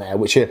rivets on there,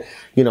 which are,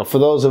 you know, for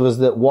those of us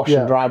that wash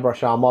and dry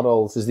brush our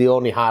models is the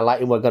only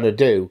highlighting we're going to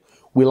do.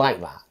 We like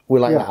that. We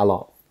like that a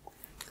lot.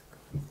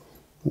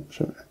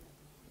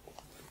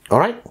 All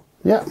right.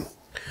 Yeah.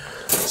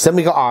 So then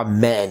we got our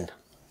men.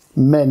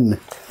 Men.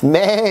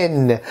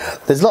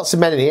 There's lots of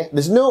men in here.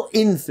 There's no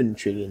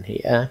infantry in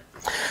here.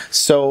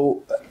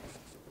 So,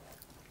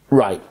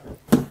 right.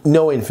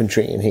 No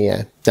infantry in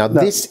here. Now,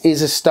 this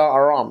is a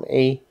starter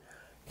army.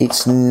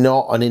 It's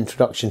not an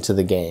introduction to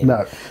the game.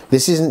 No.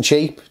 This isn't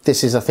cheap.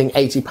 This is, I think,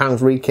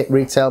 £80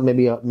 retail,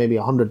 maybe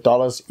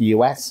 $100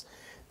 US.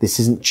 This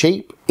isn't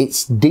cheap.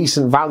 It's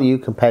decent value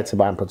compared to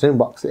buying platoon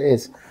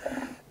boxes.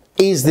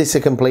 Is this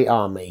a complete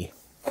army?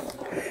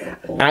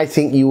 I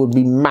think you would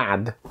be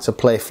mad to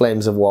play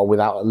Flames of War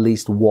without at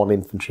least 1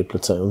 infantry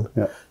platoon.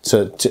 Yeah.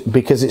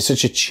 Because it's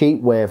such a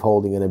cheap way of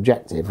holding an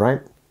objective, right?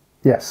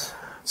 Yes.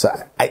 So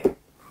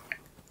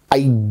I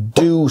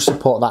do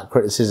support that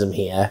criticism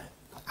here.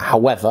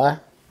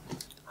 However,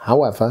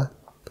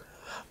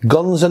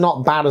 guns are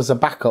not bad as a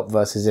backup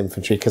versus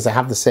infantry because they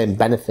have the same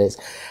benefits,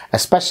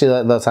 especially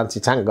like those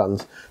anti-tank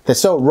guns. They're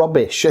so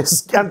rubbish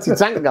as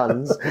anti-tank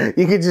guns.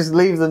 You could just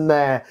leave them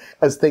there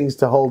as things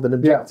to hold an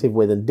objective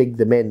with and dig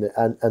them in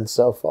and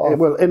so forth.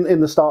 Well, in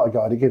the starter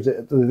guide, it gives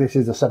it, this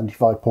is a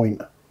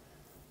 75-point.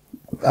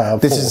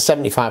 This is a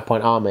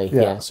 75-point army,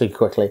 so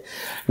quickly.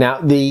 Now,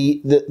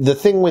 the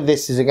thing with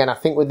this is, again, I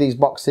think with these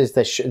boxes,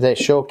 they're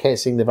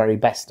showcasing the very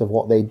best of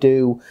what they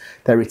do.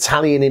 They're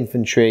Italian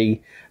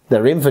infantry.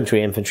 They're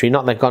infantry,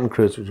 not their gun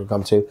crews, which we'll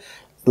come to.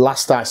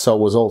 Last I saw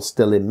was all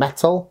still in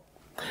metal.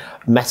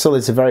 Metal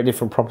is a very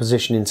different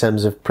proposition in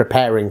terms of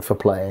preparing for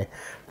play.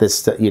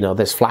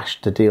 There's flash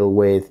to deal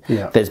with.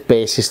 Yeah. There's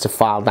bases to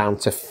file down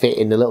to fit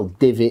in the little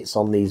divots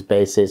on these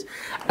bases.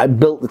 I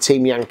built the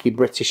Team Yankee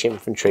British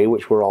infantry,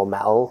 which were all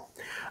metal,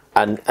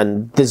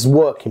 and there's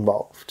work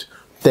involved.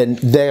 Then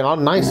they are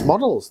nice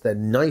models. They're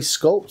nice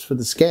sculpts for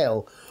the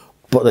scale,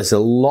 but there's a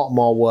lot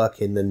more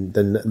work in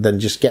than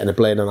just getting a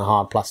blade on a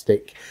hard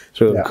plastic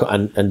through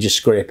and just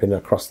scraping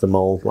across the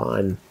mould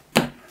line.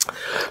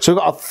 So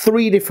we've got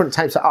 3 different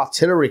types of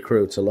artillery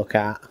crew to look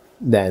at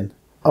then.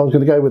 I was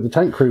going to go with the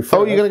tank crew first.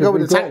 Oh, you're going to go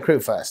with the tank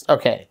crew first?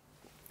 Okay.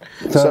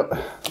 So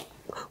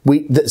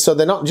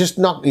they're not just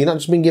you're not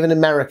just being given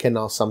American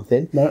or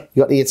something. No.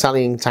 You got the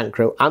Italian tank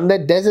crew and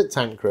their desert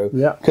tank crew.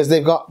 Yeah. Because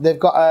they've got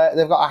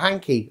a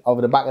hanky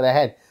over the back of their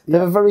head. They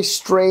have a very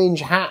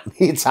strange hat,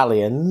 the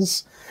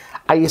Italians.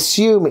 I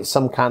assume it's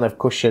some kind of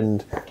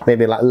cushioned,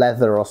 maybe like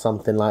leather or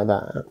something like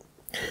that.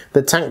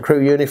 The tank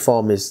crew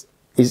uniform is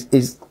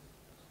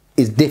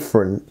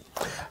different.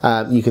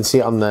 You can see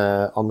it on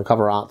the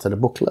cover art to the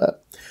booklet.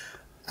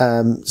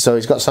 So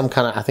he's got some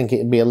kind of, I think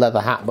it'd be a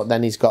leather hat, but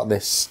then he's got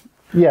this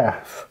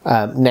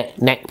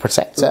neck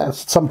protector.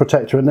 Some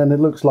protector, and then it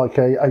looks like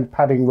a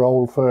padding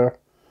roll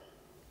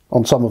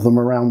on some of them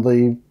around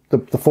the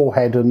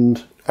forehead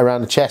and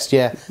around the chest.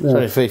 Yeah. So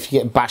if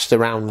you get bashed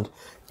around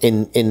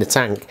in the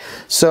tank.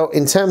 So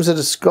in terms of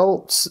the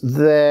sculpts,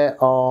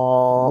 there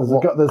are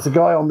there's a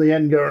guy on the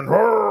end going.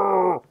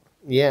 Rrr!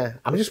 Yeah,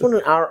 I'm just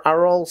wondering,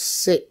 are all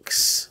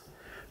 6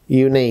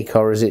 unique,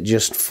 or is it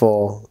just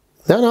 4?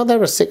 No,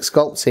 there are 6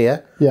 sculpts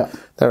here. Yeah,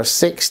 there are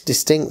 6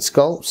 distinct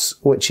sculpts,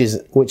 which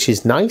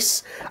is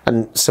nice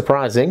and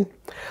surprising.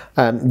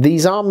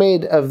 These are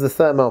made of the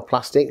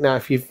thermoplastic. Now,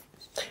 if you've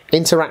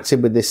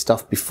interacted with this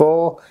stuff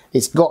before,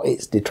 it's got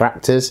its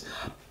detractors.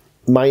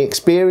 My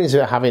experience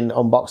of having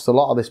unboxed a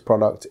lot of this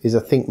product is,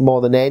 I think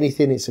more than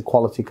anything, it's a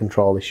quality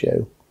control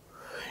issue.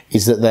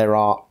 Is that there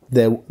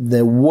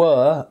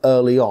were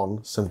early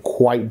on some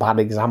quite bad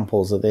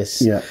examples of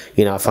this. Yeah.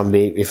 You know, if I'm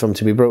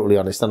to be brutally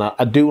honest, and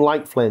I do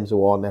like Flames of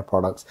War and their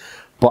products,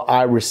 but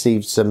I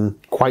received some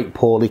quite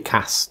poorly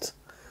cast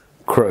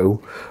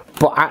crew.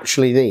 But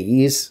actually,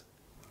 these,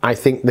 I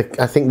think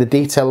the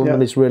detail on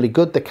them is really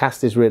good. The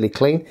cast is really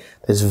clean.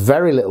 There's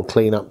very little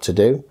clean up to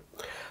do.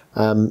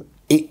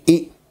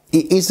 It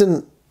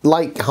isn't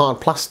like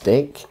hard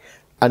plastic,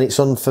 and it's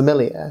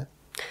unfamiliar.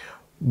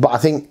 But I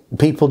think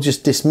people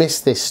just dismiss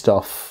this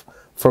stuff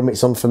from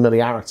its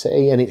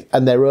unfamiliarity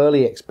and their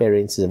early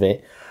experiences of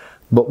it.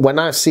 But when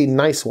I've seen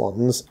nice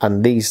ones,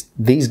 and these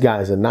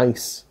guys are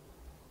nice,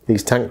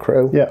 these tank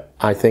crew,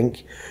 I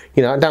think,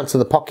 you know, down to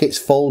the pockets,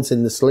 folds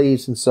in the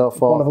sleeves and so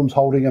forth. One of them's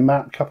holding a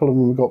map, a couple of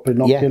them have got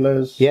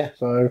binoculars. Yeah.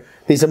 So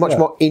these are much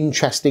more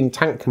interesting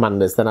tank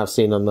commanders than I've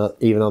seen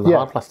even on the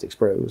hard plastic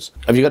sprues.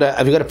 Have you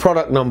got a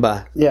product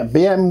number? Yeah,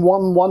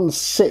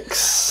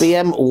 BM116.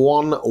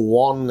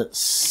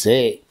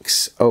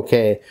 BM116.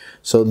 Okay,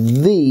 so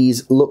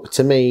these look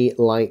to me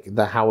like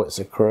the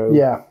Howitzer crew.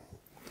 Yeah.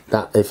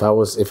 That if I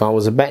was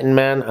a betting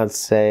man, I'd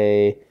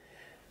say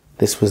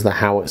this was the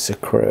Howitzer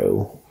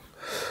crew.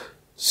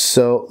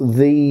 So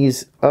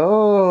these,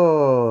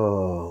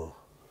 or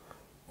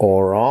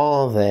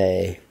are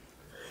they?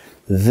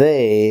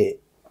 They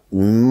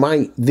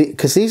might,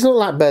 because these look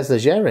like Bez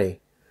Legere.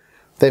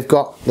 They've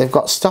got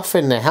stuff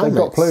in their helmets.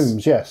 They've got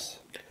plumes, yes.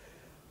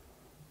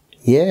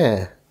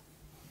 Yeah.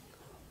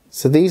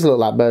 So these look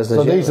like Bez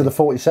Legere. So these are the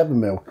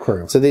 47mm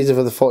crew. So these are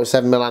for the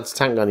 47mm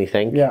anti-tank gun, you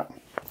think? Yeah.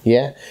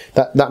 Yeah,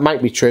 that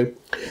might be true.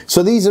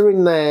 So these are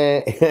in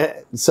there.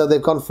 So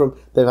they've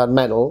had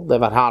metal, they've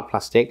had hard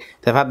plastic,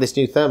 they've had this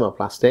new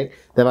thermoplastic,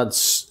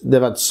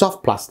 they've had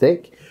soft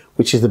plastic,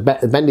 which is the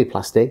bendy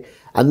plastic,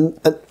 and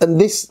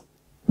this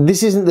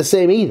isn't the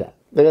same either.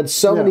 They've had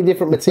so many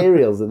different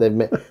materials that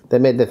they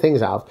made their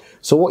things out of.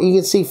 So what you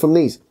can see from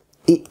these,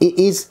 it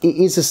is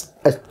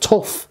a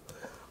tough,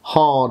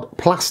 hard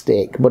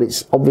plastic, but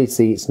it's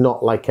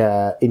not like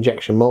a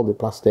injection molded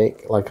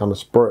plastic like on a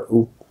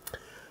sprue.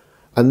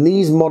 And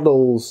these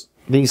models,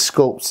 these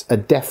sculpts are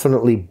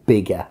definitely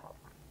bigger.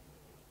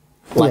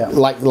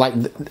 Like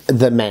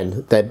the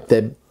men.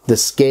 The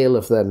scale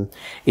of them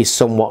is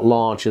somewhat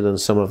larger than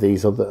some of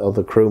these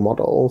other crew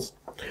models.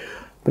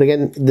 But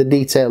again, the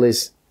detail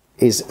is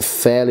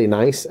fairly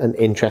nice and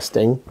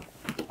interesting.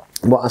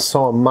 What I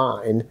saw on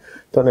mine,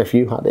 don't know if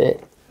you had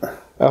it, I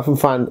often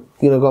find,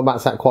 going back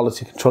to that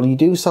quality control, you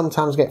do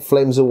sometimes get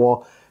Flames of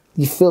War.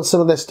 You feel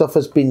some of their stuff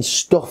has been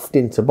stuffed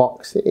into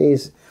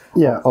boxes.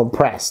 Or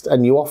pressed,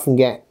 and you often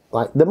get,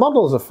 like, the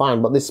models are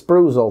fine, but the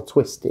sprue's all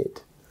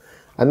twisted,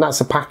 and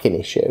that's a packing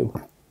issue.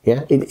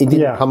 Yeah, it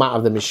didn't come out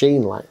of the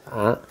machine like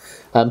that,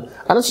 and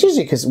it's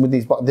usually because with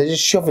these boxes they're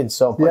just shoving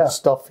so much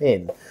stuff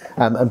in,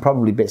 and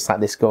probably bits like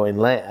this go in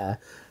later.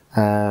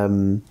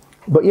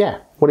 But yeah,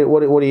 what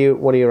do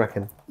you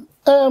reckon?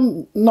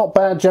 Not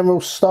bad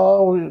general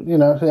style.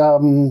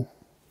 The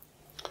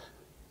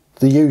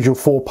usual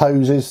 4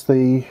 poses: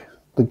 the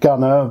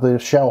gunner, the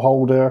shell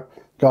holder,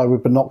 guy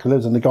with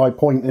binoculars, and the guy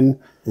pointing.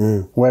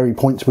 Where he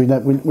points, we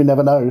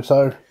never know.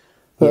 So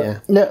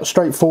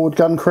straightforward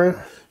gun crew.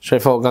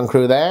 Straightforward gun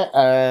crew there.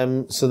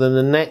 So then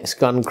the next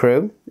gun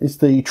crew is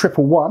the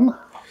 111.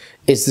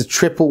 It's the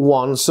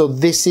 111. So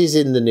this is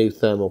in the new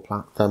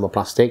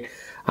thermoplastic.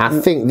 I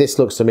think this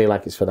looks to me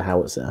like it's for the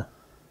Howitzer.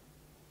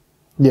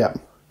 Yeah.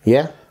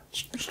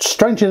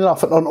 Strangely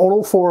enough, on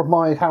all 4 of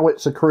my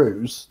Howitzer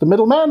crews, the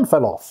middleman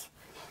fell off.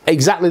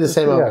 Exactly the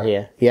same over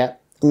here. Yeah.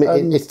 I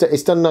mean,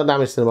 it's done no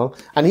damage to the model,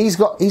 and he's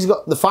got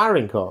the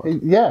firing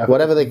cord. Yeah,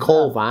 whatever they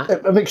call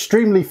that. An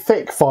extremely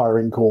thick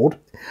firing cord.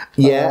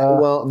 Yeah,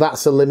 well,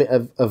 that's a limit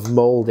of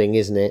moulding,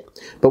 isn't it?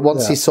 But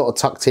once he's sort of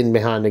tucked in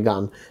behind the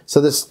gun,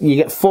 so you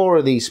get 4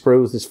 of these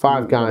sprues. There's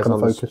 5 guys on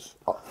focus.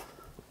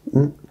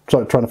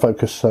 Sorry, trying to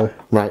focus. So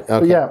right, okay.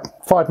 But yeah,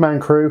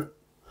 5-man crew.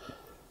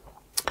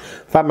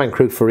 5-man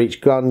crew for each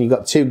gun. You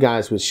got 2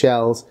 guys with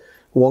shells.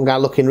 One guy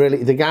looking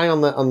really. The guy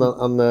on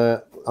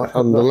the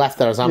left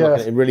there, as I'm looking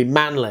at him, really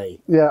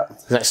manly. Yeah.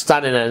 He's like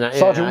standing there.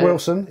 Sergeant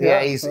Wilson.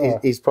 Yeah,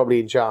 he's probably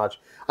in charge.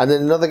 And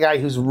then another guy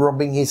who's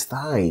rubbing his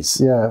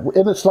thighs. Yeah,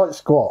 in a slight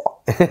squat.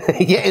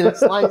 Yeah, in a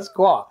slight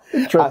squat.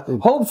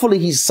 Hopefully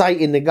he's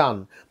sighting the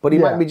gun, but he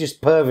might be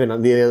just perving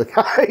on the other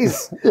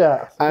guys.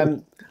 Yeah.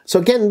 So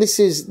again, this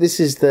is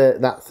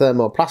that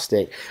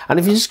thermoplastic, and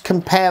if you just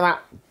compare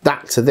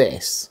that to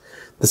this,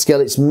 the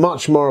scale, it's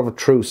much more of a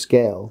true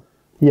scale.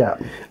 Yeah.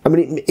 I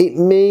mean, it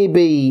may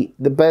be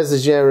the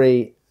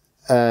Bersaglieri,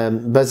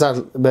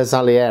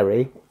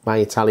 my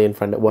Italian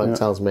friend at work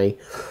tells me,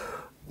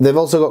 they've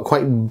also got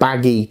quite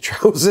baggy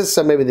trousers,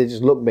 so maybe they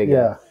just look bigger.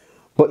 Yeah.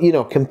 But, you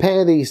know,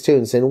 compare these two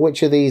and say,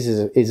 which of these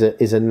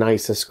is a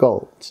nicer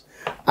sculpt?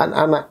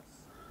 And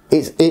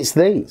it's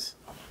these.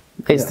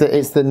 It's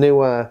the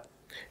newer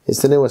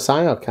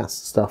Siocast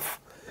stuff.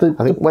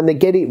 I think when they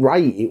get it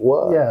right, it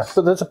works. Yeah,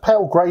 but there's a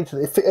pale grey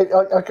to it.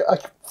 I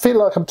feel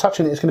like I'm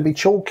touching it. It's going to be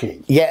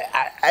chalky. Yeah,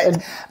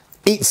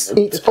 it's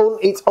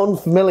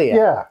unfamiliar.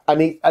 Yeah,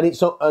 and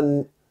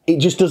it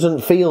just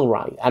doesn't feel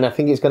right. And I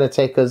think it's going to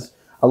take us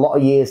a lot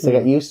of years to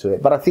get used to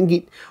it. But I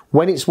think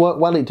when it's worked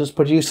well, it does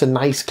produce a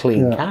nice,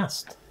 clean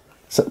cast.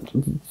 So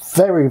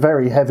very,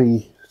 very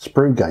heavy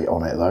sprue gate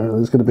on it though.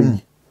 There's going to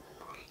be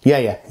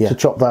to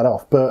chop that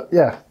off. But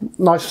yeah,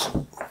 nice.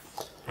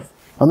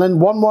 And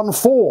then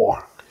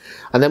 114.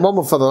 And then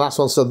 114 for the last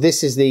one. So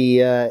this is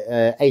the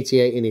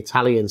 88 in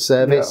Italian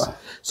service. Yeah.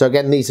 So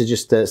again, these are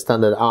just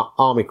standard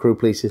army crew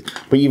pieces.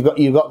 But you've got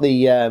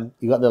the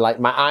like,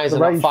 my eyes are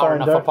not far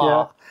enough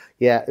apart.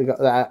 Yeah, you've got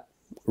that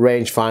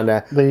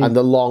rangefinder and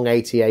the long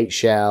 88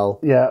 shell.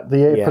 Yeah,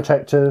 the ear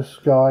protectors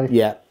guy.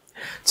 Yeah.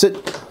 So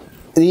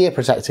the ear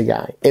protector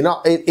guy.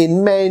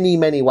 In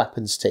many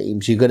weapons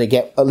teams, you're going to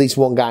get at least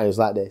one guy who's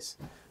like this.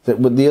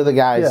 But the other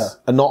guys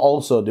are not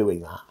also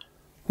doing that.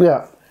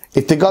 Yeah.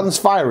 If the gun's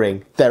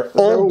firing, they're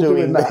all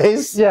doing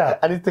this. Yeah.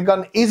 And if the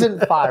gun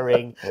isn't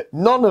firing,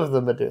 none of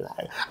them are doing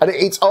that. And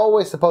it's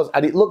always supposed,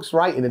 and it looks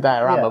right in the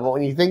diorama, but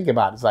when you think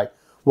about it, it's like,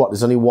 what,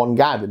 there's only one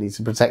guy that needs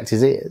to protect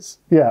his ears.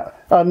 Yeah.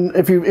 And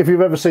if you've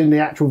ever seen the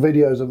actual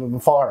videos of them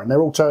firing,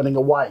 they're all turning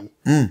away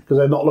because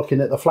they're not looking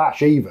at the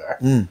flash either.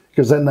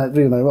 Because then,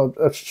 you know,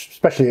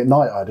 especially at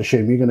night, I'd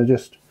assume you're going to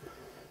just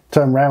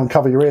turn around,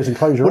 cover your ears and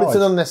close your eyes. But it's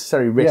an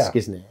unnecessary risk,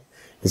 isn't it?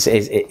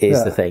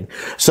 Is the thing.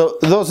 So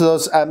those are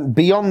those.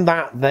 Beyond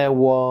that, there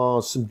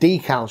was some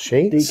decal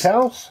sheets.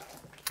 Decals?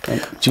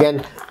 Which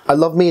again, I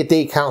love me a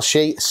decal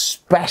sheet,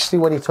 especially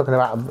when you're talking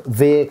about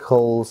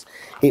vehicles.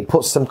 It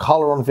puts some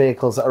colour on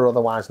vehicles that are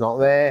otherwise not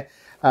there.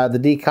 The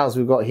decals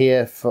we've got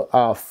here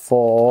are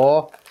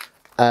for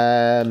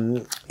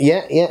so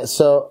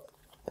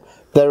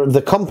they're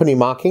the company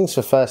markings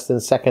for 1st and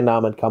 2nd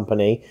Armoured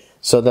Company,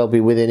 so they'll be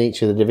within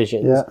each of the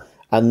divisions. Yeah.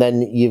 And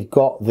then you've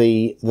got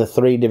the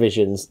 3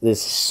 divisions. There's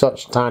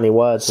such tiny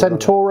words.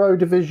 Centauro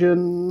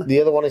division.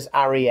 The other one is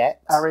Ariete.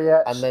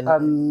 Ariete. And then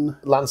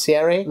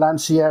Lancieri.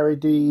 Lancieri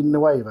di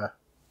Nueva.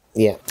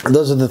 Yeah.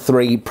 Those are the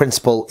 3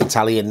 principal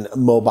Italian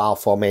mobile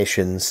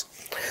formations.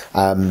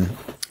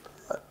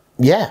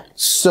 Yeah.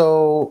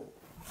 So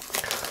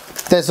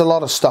there's a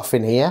lot of stuff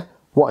in here.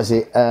 What is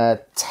it?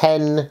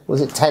 10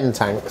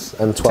 tanks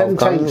and 12 guns?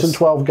 10 tanks and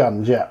 12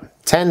 guns, yeah.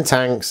 10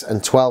 tanks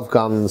and 12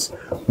 guns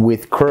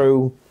with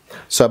crew.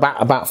 So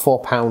about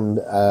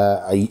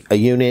 £4 a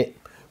unit.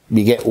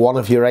 You get one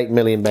of your 8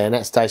 million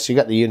bayonets dice. So you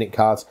get the unit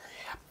cards.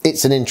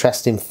 It's an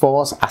interesting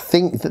force. I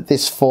think that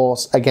this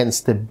force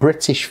against the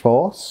British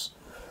force,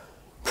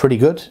 pretty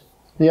good.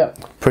 Yeah,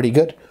 pretty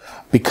good.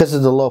 Because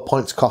of the low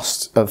points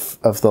cost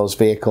of those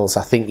vehicles,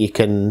 I think you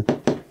can,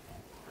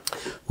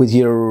 with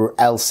your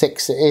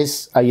L6 it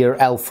is, your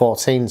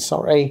L14,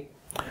 sorry.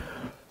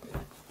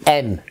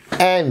 M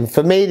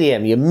for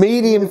medium, your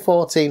medium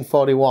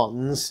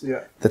 1441s,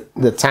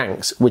 the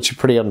tanks, which are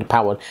pretty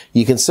underpowered.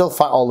 You can still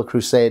fight all the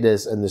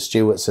Crusaders and the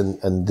Stuarts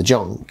and the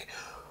junk,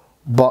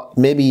 but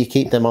maybe you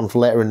keep them on for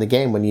later in the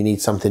game when you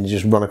need something to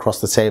just run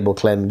across the table,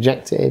 claim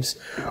objectives,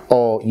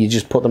 or you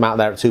just put them out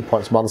there at 2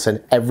 points bonus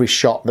and every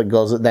shot that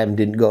goes at them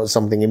didn't go at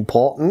something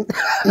important.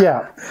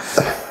 Yeah.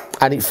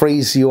 And it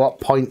frees you up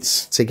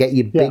points to get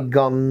your big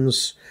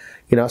guns.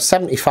 You know,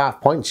 75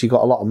 points, you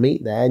got a lot of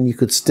meat there, and you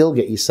could still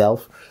get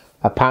yourself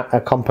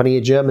a company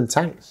of German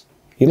tanks.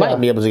 You might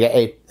be able to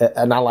get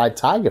an Allied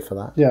Tiger for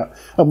that. Yeah,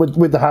 and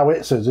with the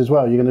Howitzers as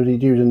well, you're going to be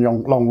using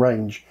long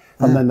range,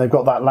 and then they've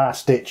got that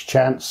last-ditch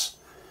chance.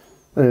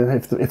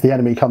 If the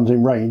enemy comes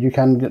in range, you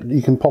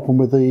can pop them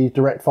with the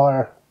direct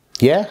fire.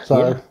 Yeah,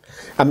 so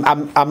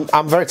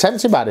I'm very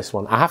tempted by this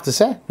one, I have to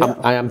say.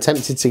 I am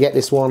tempted to get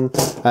this one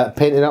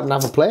painted up and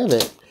have a play of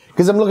it.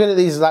 Because I'm looking at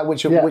these like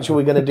which are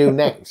we going to do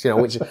next? You know,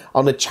 which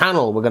on the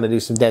channel we're going to do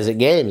some desert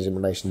games in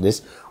relation to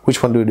this.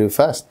 Which one do we do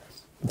first?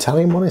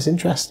 Italian one is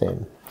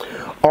interesting.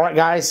 All right,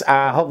 guys.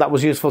 I hope that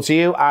was useful to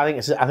you.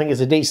 I think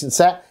it's a decent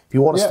set. If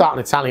you want to start an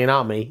Italian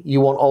army, you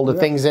want all the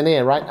things in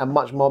here, right, and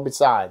much more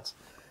besides.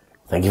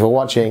 Thank you for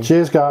watching.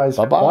 Cheers, guys.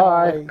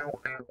 Bye-bye.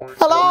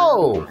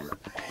 Hello!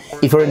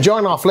 If you're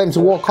enjoying our Flames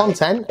of War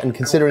content and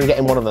considering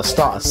getting one of the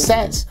starter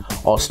sets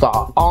or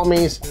starter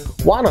armies,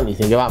 why don't you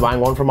think about buying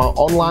one from our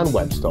online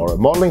web store at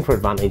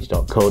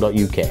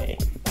modelingforadvantage.co.uk.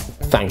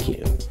 Thank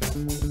you.